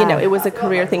there. Yeah. It was a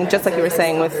career thing, just like you were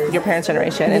saying with your parents'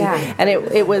 generation, and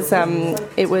it was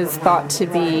thought to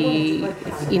be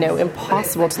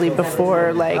impossible to leave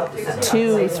before like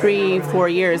 2, 3, 4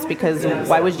 years, because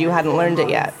why would you hadn't learned it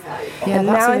yet? And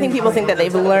now I think people think that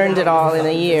they've learned it all in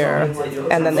a year,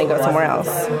 and then they go somewhere else.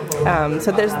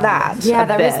 So there's that. Yeah,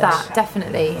 there is that,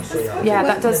 definitely. Yeah,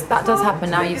 that does happen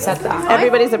now you've said that.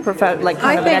 Everybody's an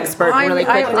expert really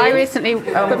quickly. I recently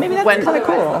but maybe that's kind of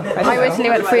cool. I recently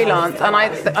went freelance,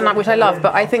 and which I love,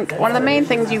 but I think one of the main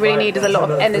things you really need is a lot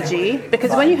of energy,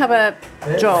 because when you have a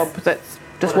job that's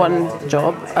just one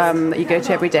job that you go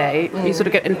to every day, you sort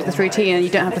of get into this routine and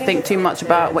you don't have to think too much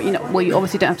about what you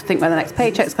obviously don't have to think where the next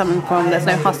paycheck's coming from. There's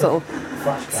no hustle.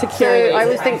 Security. So I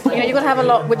always think you've got to have a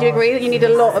lot. Would you agree that you need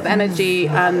a lot of energy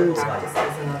and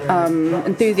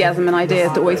enthusiasm and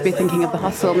ideas to always be thinking of the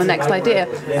hustle and the next idea?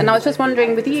 And I was just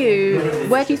wondering with you,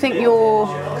 where do you think you're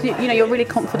really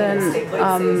confident,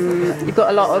 you've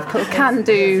got a lot of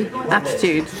can-do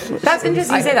attitude. That's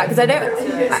interesting you say that, because I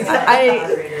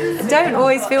don't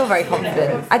always feel very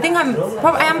confident. I think I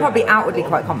am probably outwardly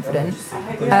quite confident,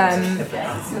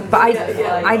 but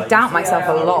I doubt myself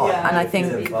a lot, and I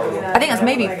think that's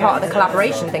maybe part of the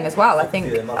collaboration thing as well. I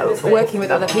think working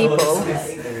with other people,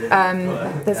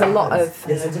 there's a lot of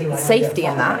safety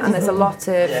in that, and there's a lot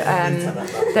of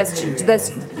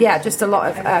just a lot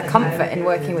of comfort in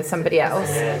working with somebody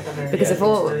else, because if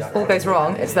all goes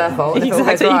wrong, it's their fault. If all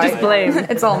goes right, you just blame.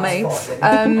 It's all me.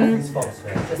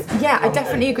 I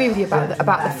definitely agree with you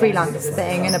about the freelance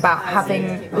thing, and about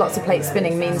having lots of plates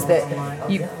spinning means that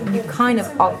you kind of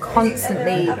are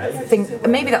constantly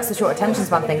maybe that's the short attention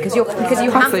span thing, because you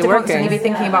have to constantly be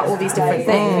thinking about all these different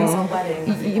things.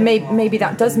 Maybe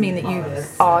that does mean that you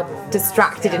are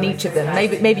distracted in each of them.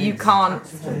 Maybe you can't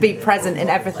be present in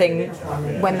everything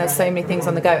when there's so many things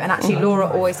on the go. And actually, Laura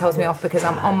always tells me off because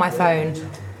I'm on my phone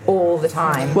all the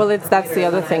time. Well, that's the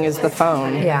other thing is the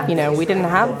phone. Yeah. You know, we didn't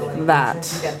have that.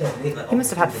 You must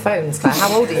have had phones, Claire.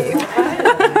 How old are you?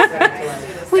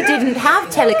 We didn't have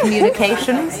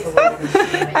telecommunications.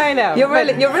 I know. You're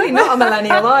really not a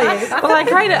millennial, are you? Well,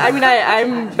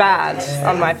 I'm bad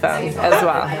on my phone as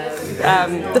well.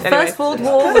 The First World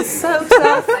War was so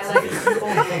tough.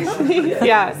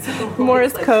 Yeah,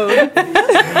 Morse code.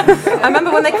 I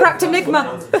remember when they cracked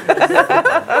Enigma.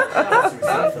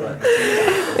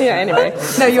 Yeah, anyway.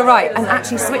 No, you're right. And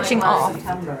actually switching off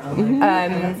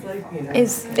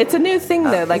It's a new thing,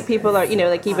 though. Like, people are,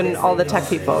 like, even all the tech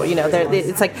people,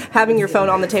 it's like having your phone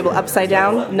on the table upside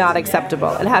down, not acceptable.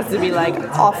 It has to be, like,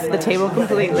 off the table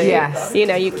completely. Yes.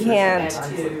 You can't...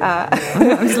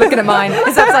 I'm just looking at mine.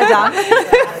 It's upside down.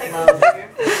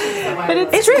 But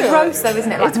it's true. Gross, though,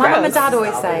 isn't it? Like, my mum and dad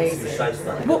always say,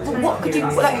 what could you,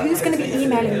 like, who's going to be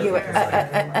emailing you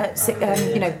at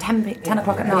 10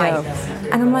 o'clock at night? Yeah.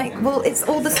 And I'm like, well, it's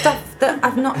all the stuff that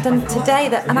I've not done today.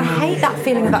 And I hate that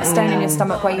feeling of that stone in your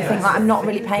stomach where you think, like, I'm not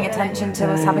really paying attention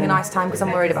to us having a nice time because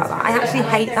I'm worried about that. I actually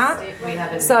hate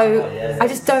that. So I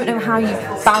just don't know how you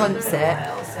balance it.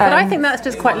 But I think that's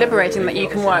just quite liberating that you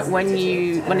can work when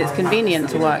it's convenient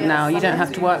to work now. You don't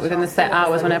have to work within the set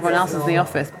hours when everyone else is in the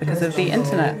office because of the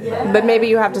internet. But maybe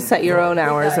you have to set your own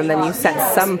hours and then you set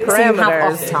some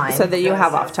parameters so that you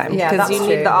have off time. Yeah, because you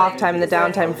need the off time and the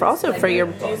downtime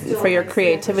for your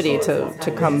creativity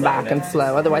to come back and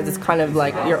flow. Otherwise, it's kind of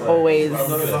like you're always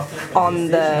on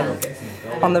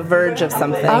the verge of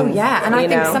something. Oh yeah, and I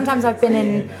think sometimes I've been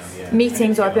in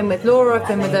meetings, or I've been with Laura, I've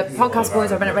been with the podcast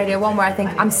boys, or I've been at Radio 1 where I think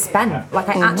I'm spent. Like,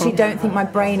 I actually don't think my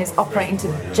brain is operating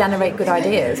to generate good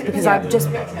ideas because I've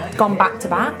just gone back to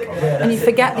back. And you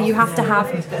forget that you have to have,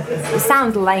 it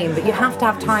sounds lame, but you have to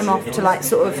have time off to, like,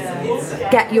 sort of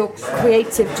get your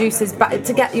creative juices back,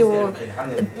 to get your,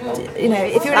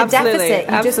 if you're in a deficit,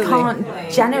 you just can't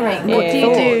generate new What do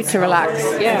you do to relax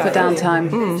for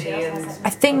downtime? I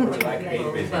think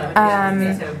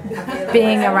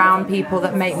being around people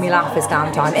that make me laugh is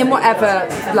downtime, in whatever,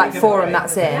 like, forum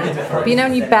that's in. But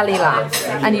when you belly laugh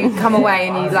and you come away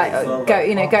and you, like,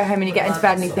 go home and you get into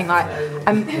bed and you think, like,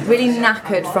 I'm really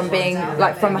knackered from being,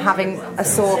 like, from having a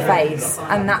sore face,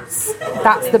 and that's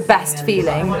the best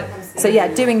feeling. So yeah,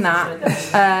 doing that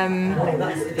and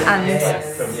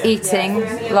eating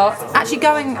lots. Actually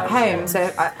going home,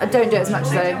 so I don't do it as much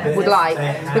as I would like,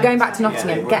 but going back to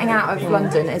Nottingham, getting out of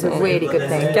London is a really good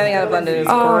thing. Getting out of London is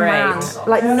great. Man.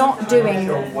 Like, not doing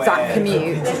that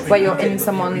commute where you're in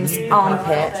someone's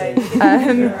armpit.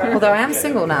 Although I am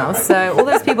single now, so all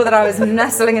those people that I was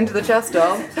nestling into the chest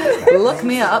of, look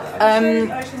me up.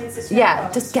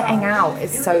 Just getting out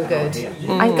is so good.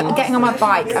 And getting on my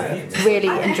bike, I've really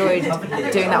enjoyed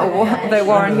doing that. Although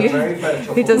Warren,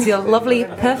 who does your lovely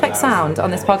perfect sound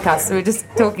on this podcast, so we were just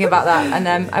talking about that. And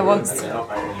I once,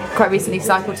 quite recently,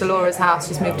 cycled to Laura's house.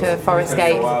 She's moved to Forest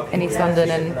Gate in East London,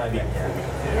 and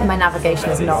my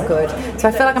navigation is not good. So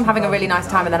I feel like I'm having a really nice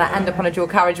time, and then I end up on a dual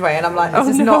carriageway, and I'm like, this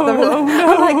is not the... I'm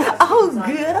like, oh,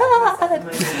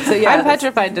 God. So yeah, I'm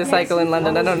petrified to cycle in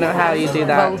London. I don't know how you do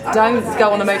that. Well, don't go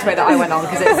on the motorway that I went on,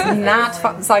 because it's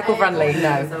not cycle friendly.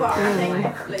 No.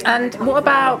 And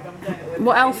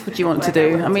what else would you want to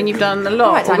do? I mean, you've done a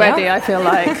lot already, I feel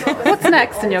like. What's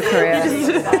next in your career?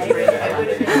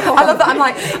 I love that.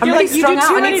 I'm really strung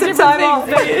out. I need some time off.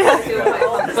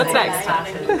 What's next?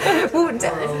 Well,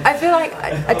 I feel like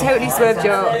I totally swerved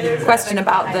your question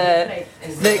about the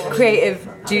creative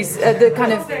juice, the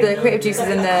creative juices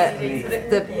and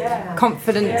the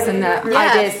confidence and the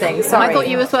ideas thing. Sorry, I thought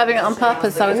you were swerving it on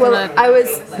purpose. So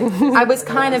I was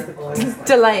kind of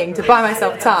delaying to buy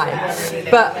myself time,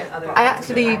 but I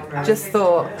actually just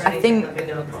thought, I think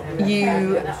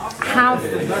you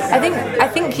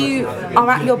are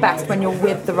at your best when you're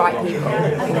with the right people.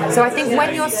 So I think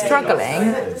when you're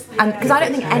struggling, and because I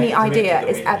don't think any idea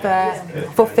is ever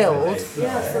fulfilled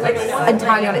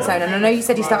entirely on its own, and I know you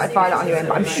said you started Violet on your own,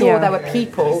 but I'm sure there were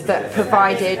people that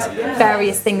provided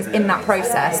various things in that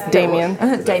process. Damien,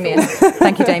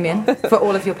 thank you, Damien, for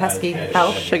all of your pesky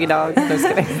help. Sugar dog. No, just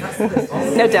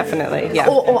kidding. No, definitely, yeah.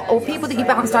 Or people that you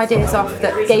bounced ideas off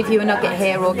that gave you a nugget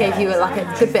here or gave you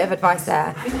a good bit of advice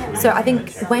there. So I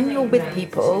think when you're with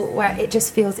people where it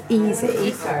just feels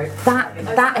easy,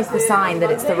 that is the sign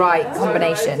that it's the right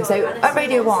combination. So at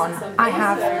Radio 1, I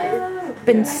have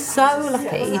been so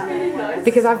lucky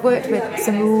because I've worked with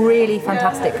some really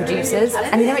fantastic producers,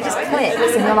 and it just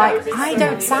clicks, and you're like, I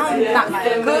don't sound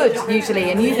that good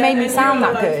usually, and you've made me sound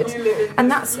that good. And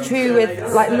that's true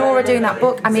with like Laura doing that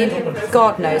book. I mean,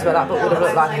 God knows what that book would have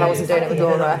looked like if I wasn't doing it with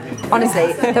Laura.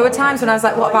 Honestly, there were times when I was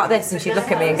like, what about this? And she'd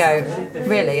look at me and go,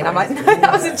 really? And I'm like, no,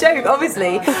 that was a joke,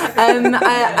 obviously.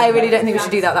 I really don't think we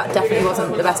should do that. That definitely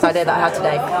wasn't the best idea that I had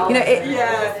today.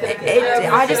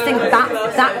 I just think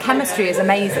that chemistry is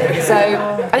amazing. So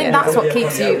I think that's what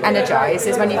keeps you energized,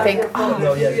 is when you think, oh,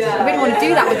 I really want to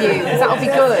do that with you, because that'll be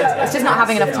good. It's just not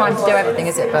having enough time to do everything,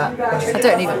 is it? But I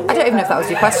don't even know if that was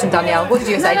your question, Danielle. What did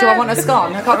you say? Do I want a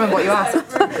scone? I can't remember what you asked.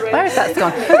 Where is that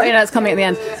scone? Oh, it's coming at the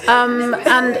end.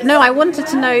 And no, I wanted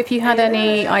to know if you had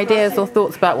any ideas or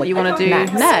thoughts about what you want to do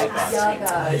next.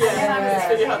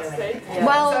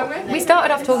 Well, we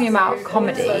started off talking about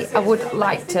comedy. I would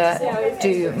like to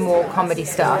do more comedy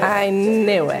stuff. I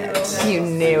knew it. You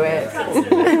knew it.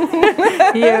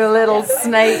 You little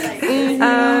snake.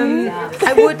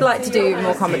 I would like to do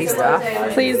more comedy stuff.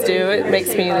 Please do. It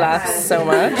makes me laugh so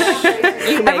much.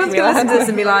 Everyone's going to listen to this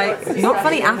and be like, not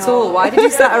funny at all. Why did you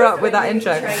set her up with that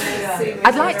intro?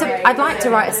 I'd like to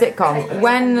write a sitcom.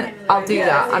 When I'll do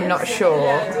that, I'm not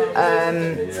sure.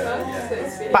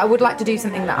 But I would like to do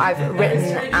something that I've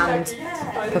written and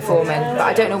perform in, but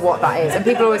I don't know what that is. And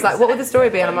people are always like, what would the story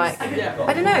be? And I'm like,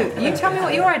 I don't know. You tell me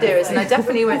what your idea is, and I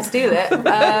definitely won't steal it.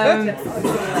 I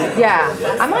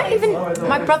might even.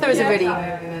 My brother is a really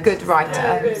good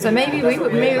writer, so maybe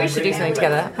we should do something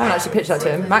together. I haven't actually pitched that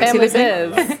to him. Max, you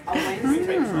listening?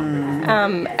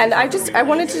 And I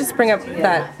wanted to just bring up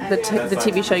that the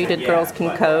TV show you did, Girls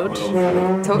Can Code.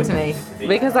 Talk to me.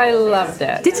 Because I loved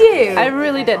it. Did you? I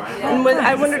really did. And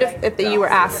I wondered if you were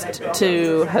asked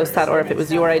to host that, or if it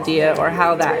was your idea, or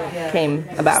how that came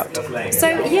about. So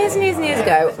years and years and years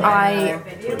ago, I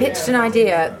pitched an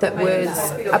idea that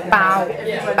was about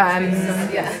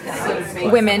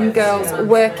women, girls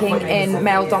working in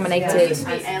male-dominated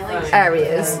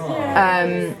areas.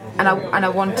 And I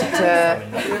wanted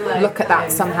to look at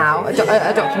that somehow, a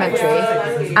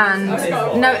documentary,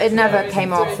 and no, it never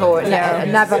came off, or it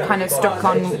never kind of struck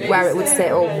on where it would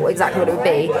sit or exactly what it would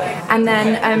be. And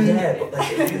then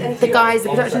the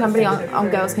production company on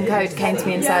Girls Can Code came to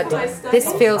me and said,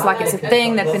 this feels like it's a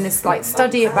thing. There'd been this like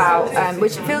study about,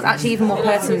 which feels actually even more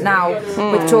pertinent now,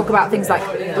 with talk about things like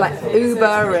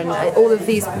Uber and all of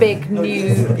these big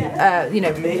new,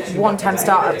 one-time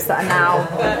startups that are now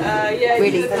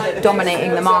really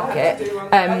dominating the market.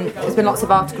 There's been lots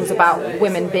of articles about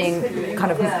women being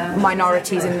kind of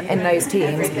minorities in those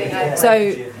teams.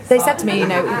 So they said to me,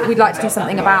 we'd like to do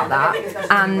something about that,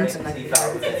 and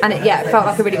it felt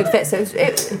like a really good fit. So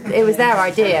it was their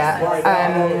idea,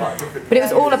 but it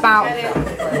was all about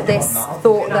this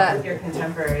thought that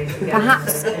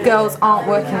perhaps girls aren't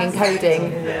working in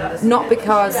coding, not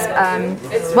because,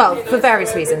 for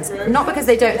various reasons, not because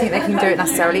they don't think they can do it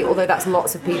necessarily, although that's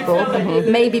lots of people.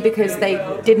 Maybe because they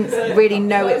didn't really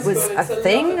know it was a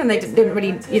thing, and they didn't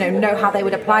really, know how they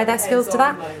would apply their skills to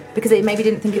that, because they maybe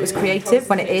didn't think it was creative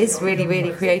when it is really,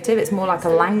 really creative. It's more like a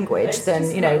language than,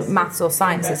 maths or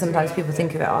science that sometimes people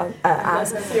think of it as.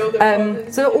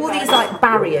 So all these like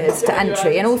barriers to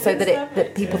entry, and also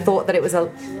that people thought that it was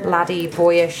a laddie,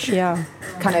 boyish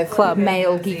kind of club,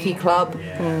 male geeky club.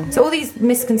 So all these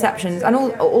misconceptions and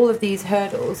all of these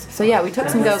hurdles. So we took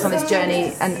some girls on this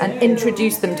journey and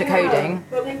introduced them to coding,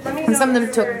 and some of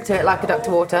them took to it like a duck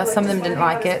to water. Some of them didn't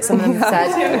like it. Some of them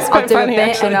said, I'll do a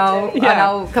bit and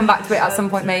I'll come back to it at some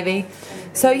point maybe.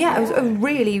 So it was a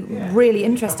really, really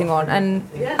interesting one, and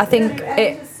I think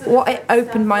what it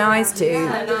opened my eyes to,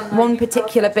 one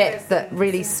particular bit that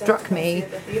really struck me.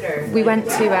 We went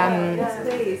to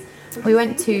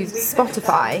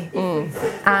Spotify,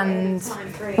 and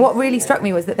what really struck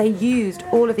me was that they used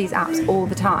all of these apps all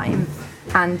the time,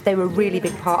 and they were a really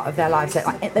big part of their lives.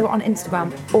 They were on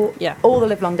Instagram all the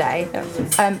live long day,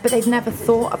 but they'd never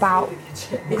thought about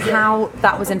how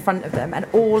that was in front of them, and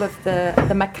all of the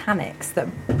mechanics that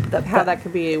how that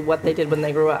could be what they did when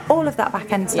they grew up. All of that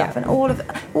back end stuff, and all of,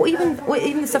 or even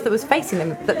the stuff that was facing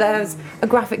them. That there's a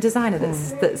graphic designer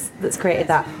that's created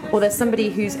that, or there's somebody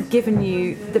who's given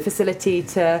you the facility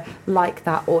to like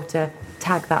that, or to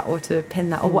tag that, or to pin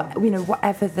that, or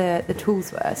whatever the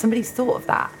tools were. Somebody's thought of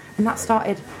that. And that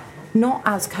started not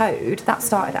as code, that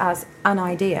started as an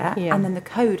idea, and then the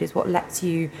code is what lets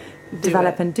you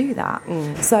develop and do that.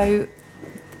 So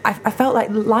I felt like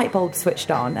light bulbs switched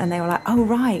on, and they were like, oh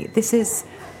right, this is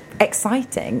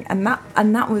exciting, and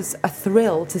that was a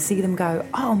thrill to see them go,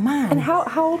 oh man. And how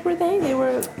old were they?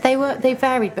 They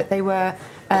varied, but they were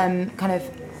kind of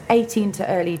 18 to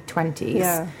early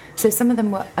 20s. So some of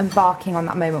them were embarking on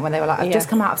that moment when they were like, I've just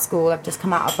come out of school, I've just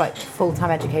come out of like full-time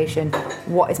education,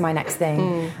 what is my next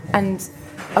thing? And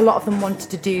a lot of them wanted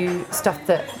to do stuff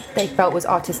that they felt was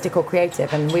artistic or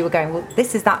creative, and we were going, well,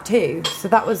 this is that too. So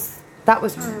that was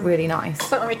really nice.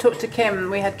 So when we talked to Kim,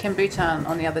 we had Kim Boutin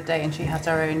on the other day, and she has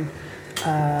her own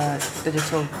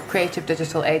creative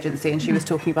digital agency, and she was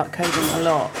talking about coding a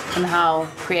lot and how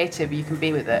creative you can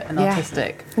be with it and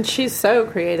artistic. And she's so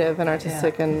creative and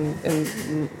artistic and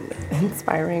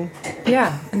inspiring.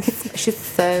 Yeah, and she's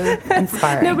so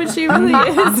inspiring. No, but she really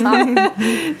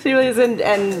is. She really is,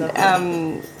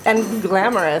 and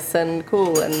glamorous and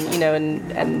cool, and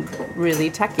and really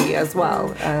techie as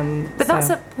well. But that's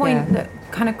a point that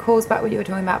kind of calls back what you were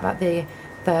talking about the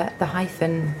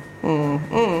hyphen.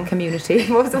 Community.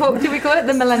 What do we call it?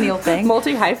 The millennial thing.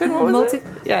 Multi-hyphen? What was it?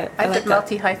 Yeah, I like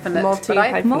multi-hyphenate.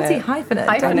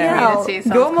 Multi-hyphenate. Danielle,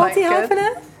 you're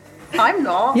multi-hyphenate? I'm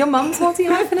not. Your mum's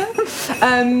multi-hyphenate?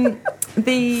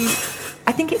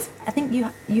 I think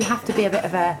you have to be a bit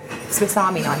of a Swiss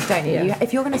Army knife, don't you? Yeah.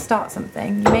 If you're going to start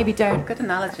something, you maybe don't. Good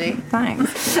analogy.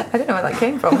 Thanks. I don't know where that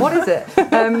came from. What is it?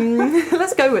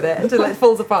 Let's go with it until it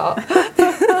falls apart.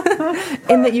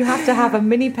 In that you have to have a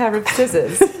mini pair of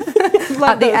scissors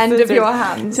at the end of your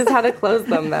hand. Just how to close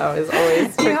them, though, is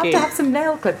always tricky. You have to have some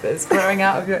nail clippers growing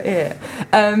out of your ear.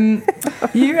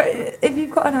 If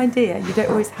you've got an idea, you don't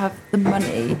always have the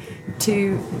money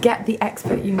to get the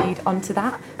expert you need onto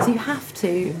that. So you have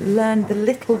to learn the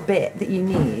little bit that you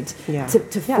need to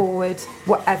forward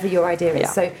whatever your idea is. Yeah.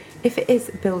 So if it is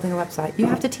building a website, you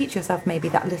have to teach yourself maybe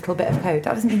that little bit of code.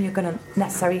 That doesn't mean you're going to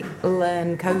necessarily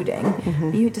learn coding.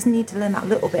 Mm-hmm. You just need to learn that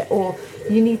little bit, or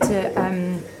you need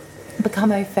to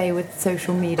become au fait with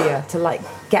social media to like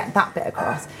get that bit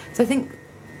across. So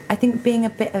I think being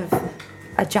a bit of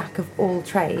a jack of all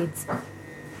trades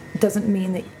doesn't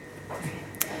mean that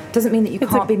you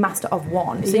can't be master of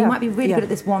one. So you might be really good at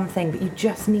this one thing, but you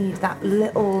just need that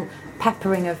little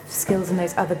peppering of skills in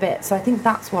those other bits. So I think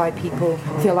that's why people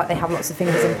feel like they have lots of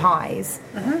fingers in pies,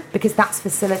 because that's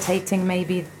facilitating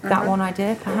maybe that one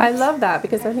idea, perhaps. I love that,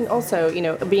 because I think also,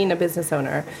 being a business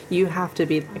owner, you have to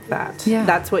be like that. Yeah.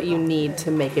 That's what you need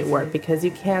to make it work, because you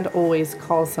can't always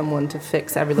call someone to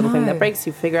fix every little thing that breaks.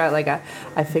 You figure out,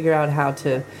 I figure out how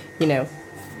to,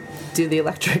 do the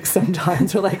electric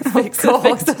sometimes, or fix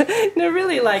it. No,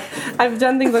 really, I've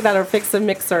done things like that, or fix a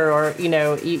mixer, or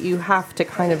you have to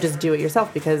kind of just do it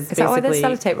yourself, because is that why there's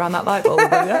sellotape around that light bulb?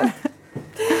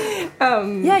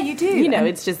 Yeah, you do.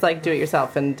 It's just do it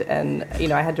yourself, and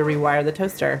I had to rewire the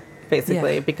toaster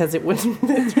basically because it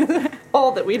wouldn't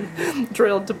all that we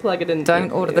drilled to plug it in.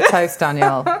 Don't order the toast,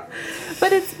 Danielle.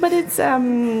 But it's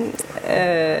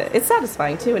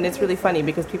satisfying too, and it's really funny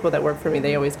because people that work for me,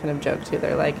 they always kind of joke too.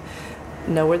 They're like,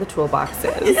 know where the toolbox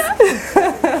is.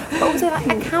 But also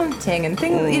accounting and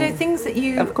things, things that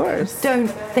you of course don't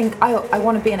think I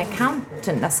want to be an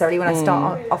accountant necessarily when I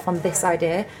start off on this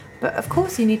idea. But of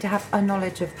course you need to have a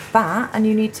knowledge of that, and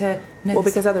you need to know. Well,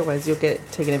 because otherwise you'll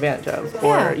get taken advantage of,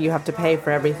 or you have to pay for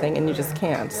everything and you just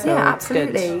can't. So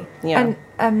absolutely. Yeah.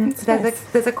 And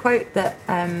there's a quote that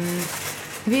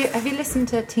have you listened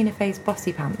to Tina Fey's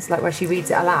Bossy Pants, where she reads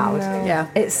it aloud? No. Yeah,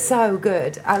 it's so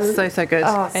good. So good.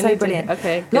 Oh, so brilliant.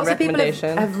 Okay, good Lots of people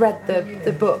recommendation. have read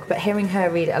the book, but hearing her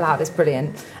read it aloud is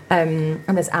brilliant. And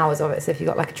there's hours of it, so if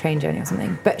you've got a train journey or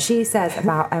something. But she says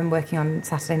about working on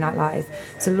Saturday Night Live.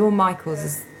 So Lorne Michaels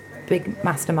is big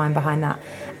mastermind behind that,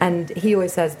 and he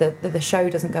always says that the show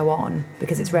doesn't go on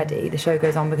because it's ready. The show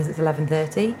goes on because it's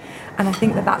 11:30, and I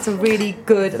think that's a really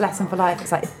good lesson for life.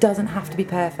 It's it doesn't have to be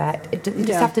perfect. You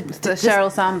just have to. It's the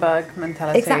Sheryl Sandberg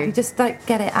mentality. Exactly, just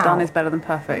get it out. Done is better than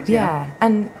perfect. Yeah.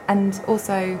 And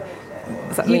also,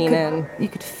 is that lean in? You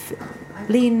could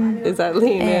lean. Is that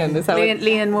lean in? Is that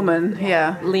lean in woman?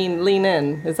 Yeah. Lean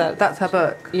in. Is that's her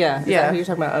book? Yeah. Is that who you're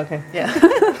talking about? Okay. Yeah.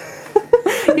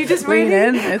 You just really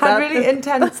had really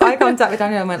intense eye contact with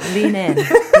Danielle and went, lean in,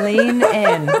 lean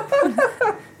in,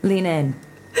 lean in.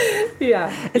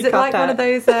 Yeah. Is it like one of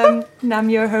those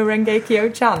Nam-myoho Renge-kyo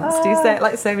chants? Do you say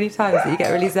it so many times that you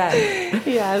get really zen?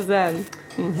 Yeah, zen.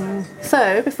 Mm-hmm.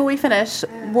 So, before we finish,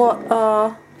 what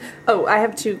are... Oh, I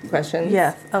have two questions.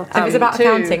 Yeah. Oh, if it's about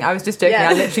accounting, I was just joking. Yeah.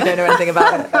 I literally don't know anything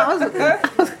about it. I was going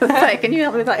to say, can you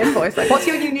help me with that invoice? What's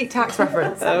your unique tax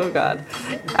reference? Oh, God.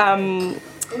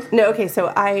 No, okay,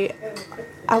 so I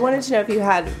wanted to know if you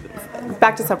had...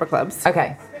 Back to supper clubs.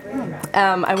 Okay.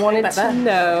 I wanted to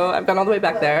know... I've gone all the way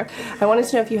back there. I wanted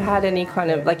to know if you had any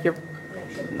kind of, your...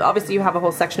 Obviously, you have a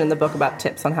whole section in the book about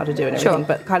tips on how to do it and everything,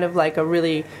 but kind of a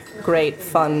really great,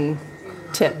 fun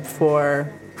tip for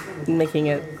making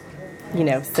it,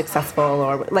 successful,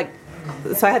 or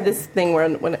so I had this thing where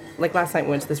when like last night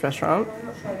we went to this restaurant,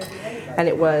 and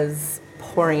it was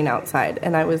pouring outside,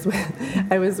 and I was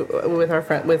with our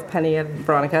friend, with Penny and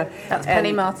Veronica. That's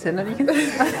Penny Martin. Have you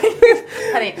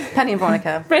Penny and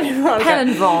Veronica. Penny and Veronica. Pen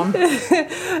and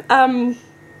Von.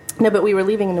 No, but we were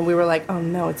leaving, and we were like, oh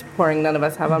no, it's pouring. None of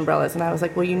us have umbrellas. And I was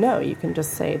like, well, you can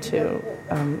just say to,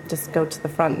 just go to the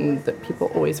front, and that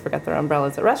people always forget their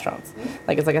umbrellas at restaurants.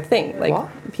 Like, it's like a thing. Like,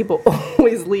 what? People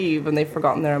always leave, and they've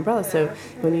forgotten their umbrellas. So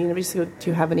when you just go, do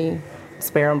you have any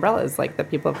spare umbrellas, like, that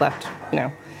people have left,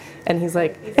 And he's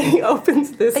like, he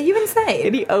opens this. Are you insane?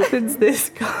 And he opens this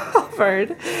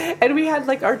cupboard, and we had,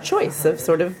 like, our choice of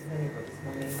sort of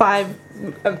 5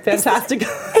 fantastic.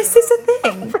 Is this a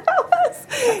thing? Umbrellas.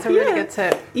 That's a really good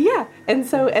tip. Yeah, and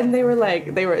they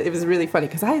were. It was really funny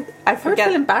because I forget. I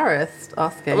feel embarrassed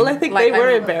asking. Well, I think they were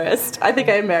embarrassed. I think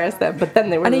I embarrassed them, but then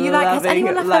they were. And are you like, has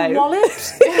anyone left their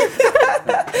wallet?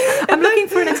 I'm looking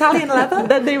for an Italian leather.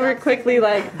 Then they were quickly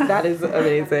like, that is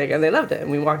amazing, and they loved it. And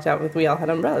we walked out we all had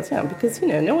umbrellas, because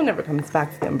no one ever comes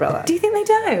back for the umbrella. Do you think they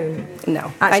don't?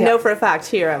 No, actually, I know for a fact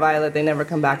here at Violet they never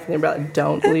come back for the umbrella.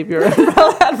 Don't leave your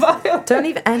umbrella at Violet. Don't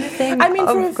leave anything.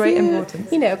 Of great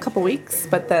importance. A couple weeks,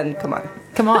 but then come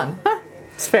on.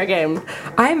 It's fair game.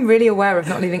 I'm really aware of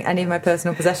not leaving any of my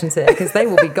personal possessions here because they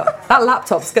will be gone. That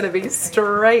laptop's going to be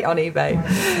straight on eBay.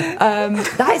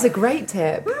 That is a great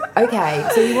tip. Okay,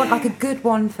 so you want like a good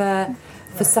one for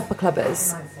supper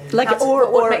clubbers. Like,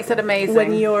 or what makes it amazing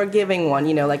when you're giving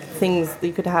one, like things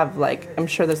you could have. Like, I'm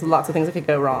sure there's lots of things that could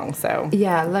go wrong. So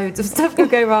yeah, loads of stuff could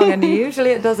go wrong, and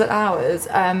usually it does at ours.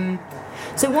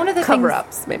 So one of the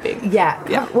cover-ups, maybe.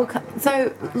 Yeah. Well,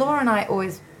 so Laura and I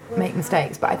always make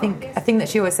mistakes, but I think a thing that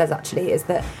she always says actually is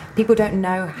that people don't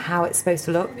know how it's supposed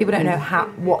to look. People don't know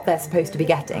what they're supposed to be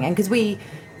getting, and because we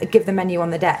give the menu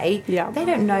on the day, they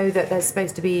don't know that there's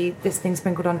supposed to be this thing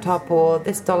sprinkled on top or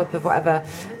this dollop of whatever.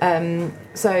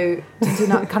 So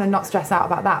to not stress out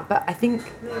about that. But I think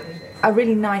a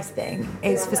really nice thing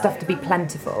is for stuff to be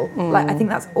plentiful. Like, I think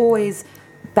that's always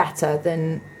better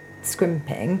than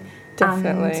scrimping.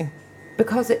 Definitely. And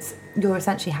because you're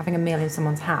essentially having a meal in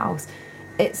someone's house,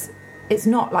 it's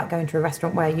not like going to a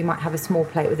restaurant where you might have a small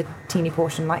plate with a teeny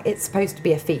portion. Like, it's supposed to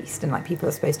be a feast, and like people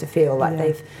are supposed to feel like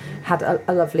they've had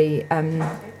a lovely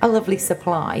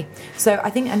supply. So I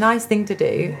think a nice thing to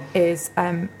do is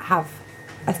have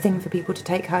a thing for people to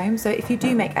take home. So if you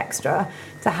do make extra,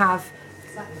 to have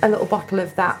a little bottle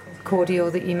of that cordial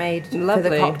that you made for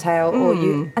the cocktail,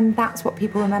 and that's what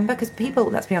people remember, because people,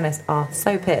 let's be honest, are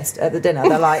so pissed at the dinner.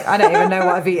 They're like, I don't even know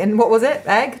what I've eaten. What was it?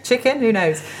 Egg? Chicken? Who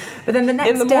knows? But then the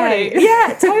next day,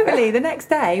 yeah, totally. The next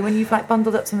day, when you've like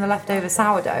bundled up some of the leftover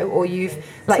sourdough, or you've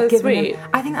like given them,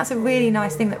 I think that's a really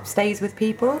nice thing that stays with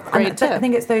people. Great tip. I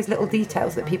think it's those little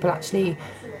details that people actually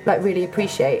like really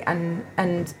appreciate, and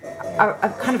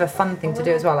are kind of a fun thing to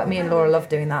do as well. Like, me and Laura love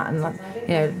doing that, and like,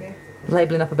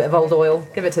 labelling up a bit of old oil,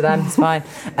 give it to them, it's fine.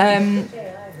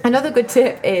 Another good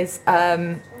tip is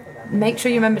make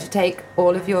sure you remember to take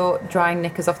all of your drying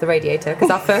knickers off the radiator, because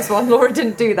our first one, Laura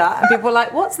didn't do that, and people were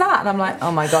like, what's that? And I'm like,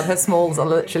 oh my god, her smalls are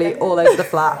literally all over the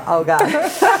flat. Oh god.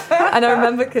 And I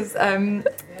remember because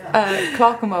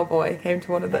Clerkenwell boy came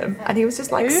to one of them, and he was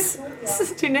just like,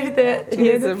 do you know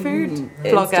the food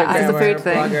blogger and the food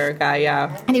thing blogger guy,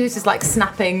 and he was just like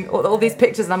snapping all these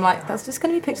pictures, and I'm like, that's just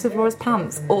going to be pictures of Laura's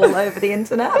pants all over the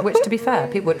internet, which, to be fair,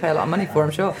 people would pay a lot of money for,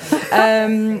 I'm sure.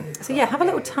 So yeah, have a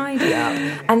little tidy up.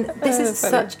 And this is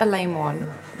such a lame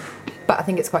one, but I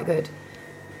think it's quite good.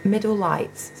 Middle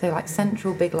lights, so like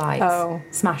central big lights,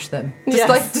 smash them.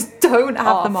 Just don't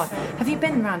have them on. Have you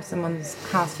been around to someone's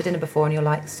house for dinner before and you're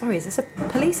like, sorry, is this a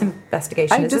police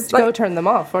investigation? I just go turn them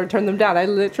off or turn them down. I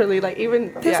literally feels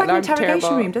like an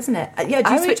interrogation room, doesn't it? Do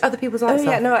you switch other people's lights off?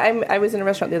 Yeah, no, I was in a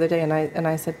restaurant the other day, and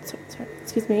I said, sorry,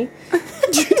 excuse me,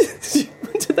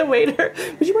 to the waiter,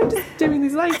 would you mind just dimming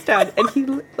these lights down? And he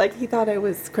thought I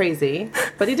was crazy,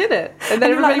 but he did it. And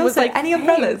then everybody was like, any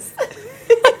umbrellas?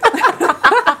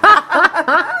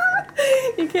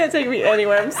 You can't take me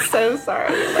anywhere. I'm so sorry.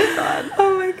 Oh my god.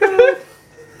 Oh my god.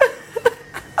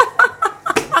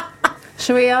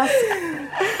 Should we ask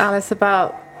Alice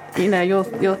about your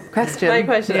question? My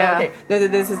question. Yeah. Okay. No,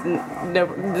 this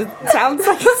sounds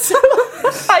like it's so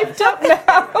hyped up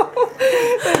now.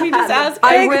 Let me just ask.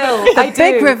 The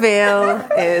big reveal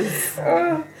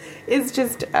is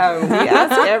just we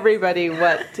ask everybody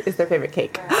what is their favorite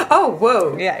cake. Oh,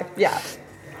 whoa. Yeah.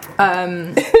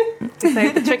 So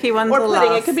the tricky ones or will pudding.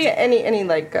 last. It could be any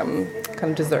like kind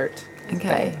of dessert.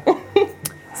 Okay.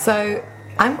 So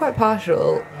I'm quite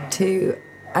partial to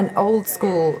an old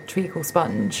school treacle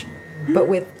sponge, but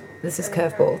with this is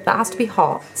curveball. That has to be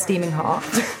hot, steaming hot,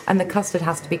 and the custard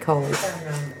has to be cold.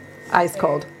 Ice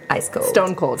cold. Ice cold.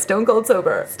 Stone cold. Stone cold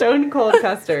sober. Stone cold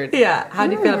custard. Yeah. How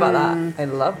do you feel about that? I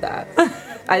love that.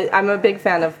 I'm a big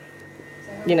fan of,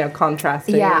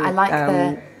 contrasting. Yeah, I like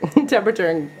the temperature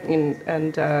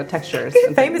and textures.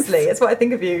 Famously, it's what I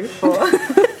think of you for.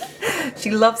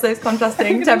 She loves those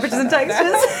contrasting temperatures and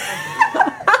textures.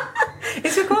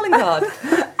 It's your calling card.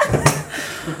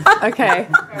 Okay.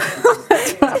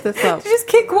 Let's wrap this up. Did you just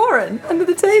kick Warren under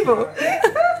the table?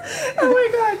 Oh my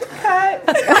God,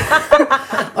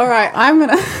 cut. All right,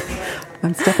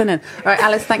 I'm stepping in. All right,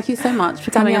 Alice, thank you so much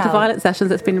for coming into Violet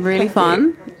Sessions. It's been really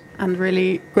fun and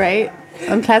really great.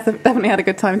 And Claire's definitely had a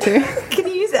good time too. Can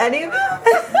you use any of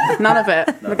it? None of it.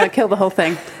 We're going to kill the whole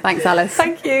thing. Thanks, Alice.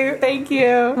 Thank you. Thank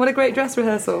you. What a great dress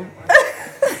rehearsal.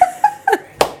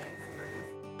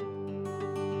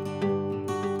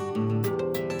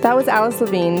 That was Alice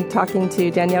Levine talking to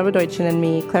Danielle Radojcin and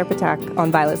me, Claire Ptak,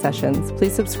 on Violet Sessions.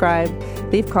 Please subscribe,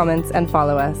 leave comments, and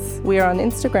follow us. We are on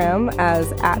Instagram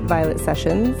as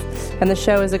 @VioletSessions, and the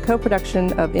show is a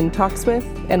co-production of In Talks With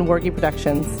and Wargy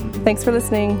Productions. Thanks for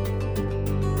listening.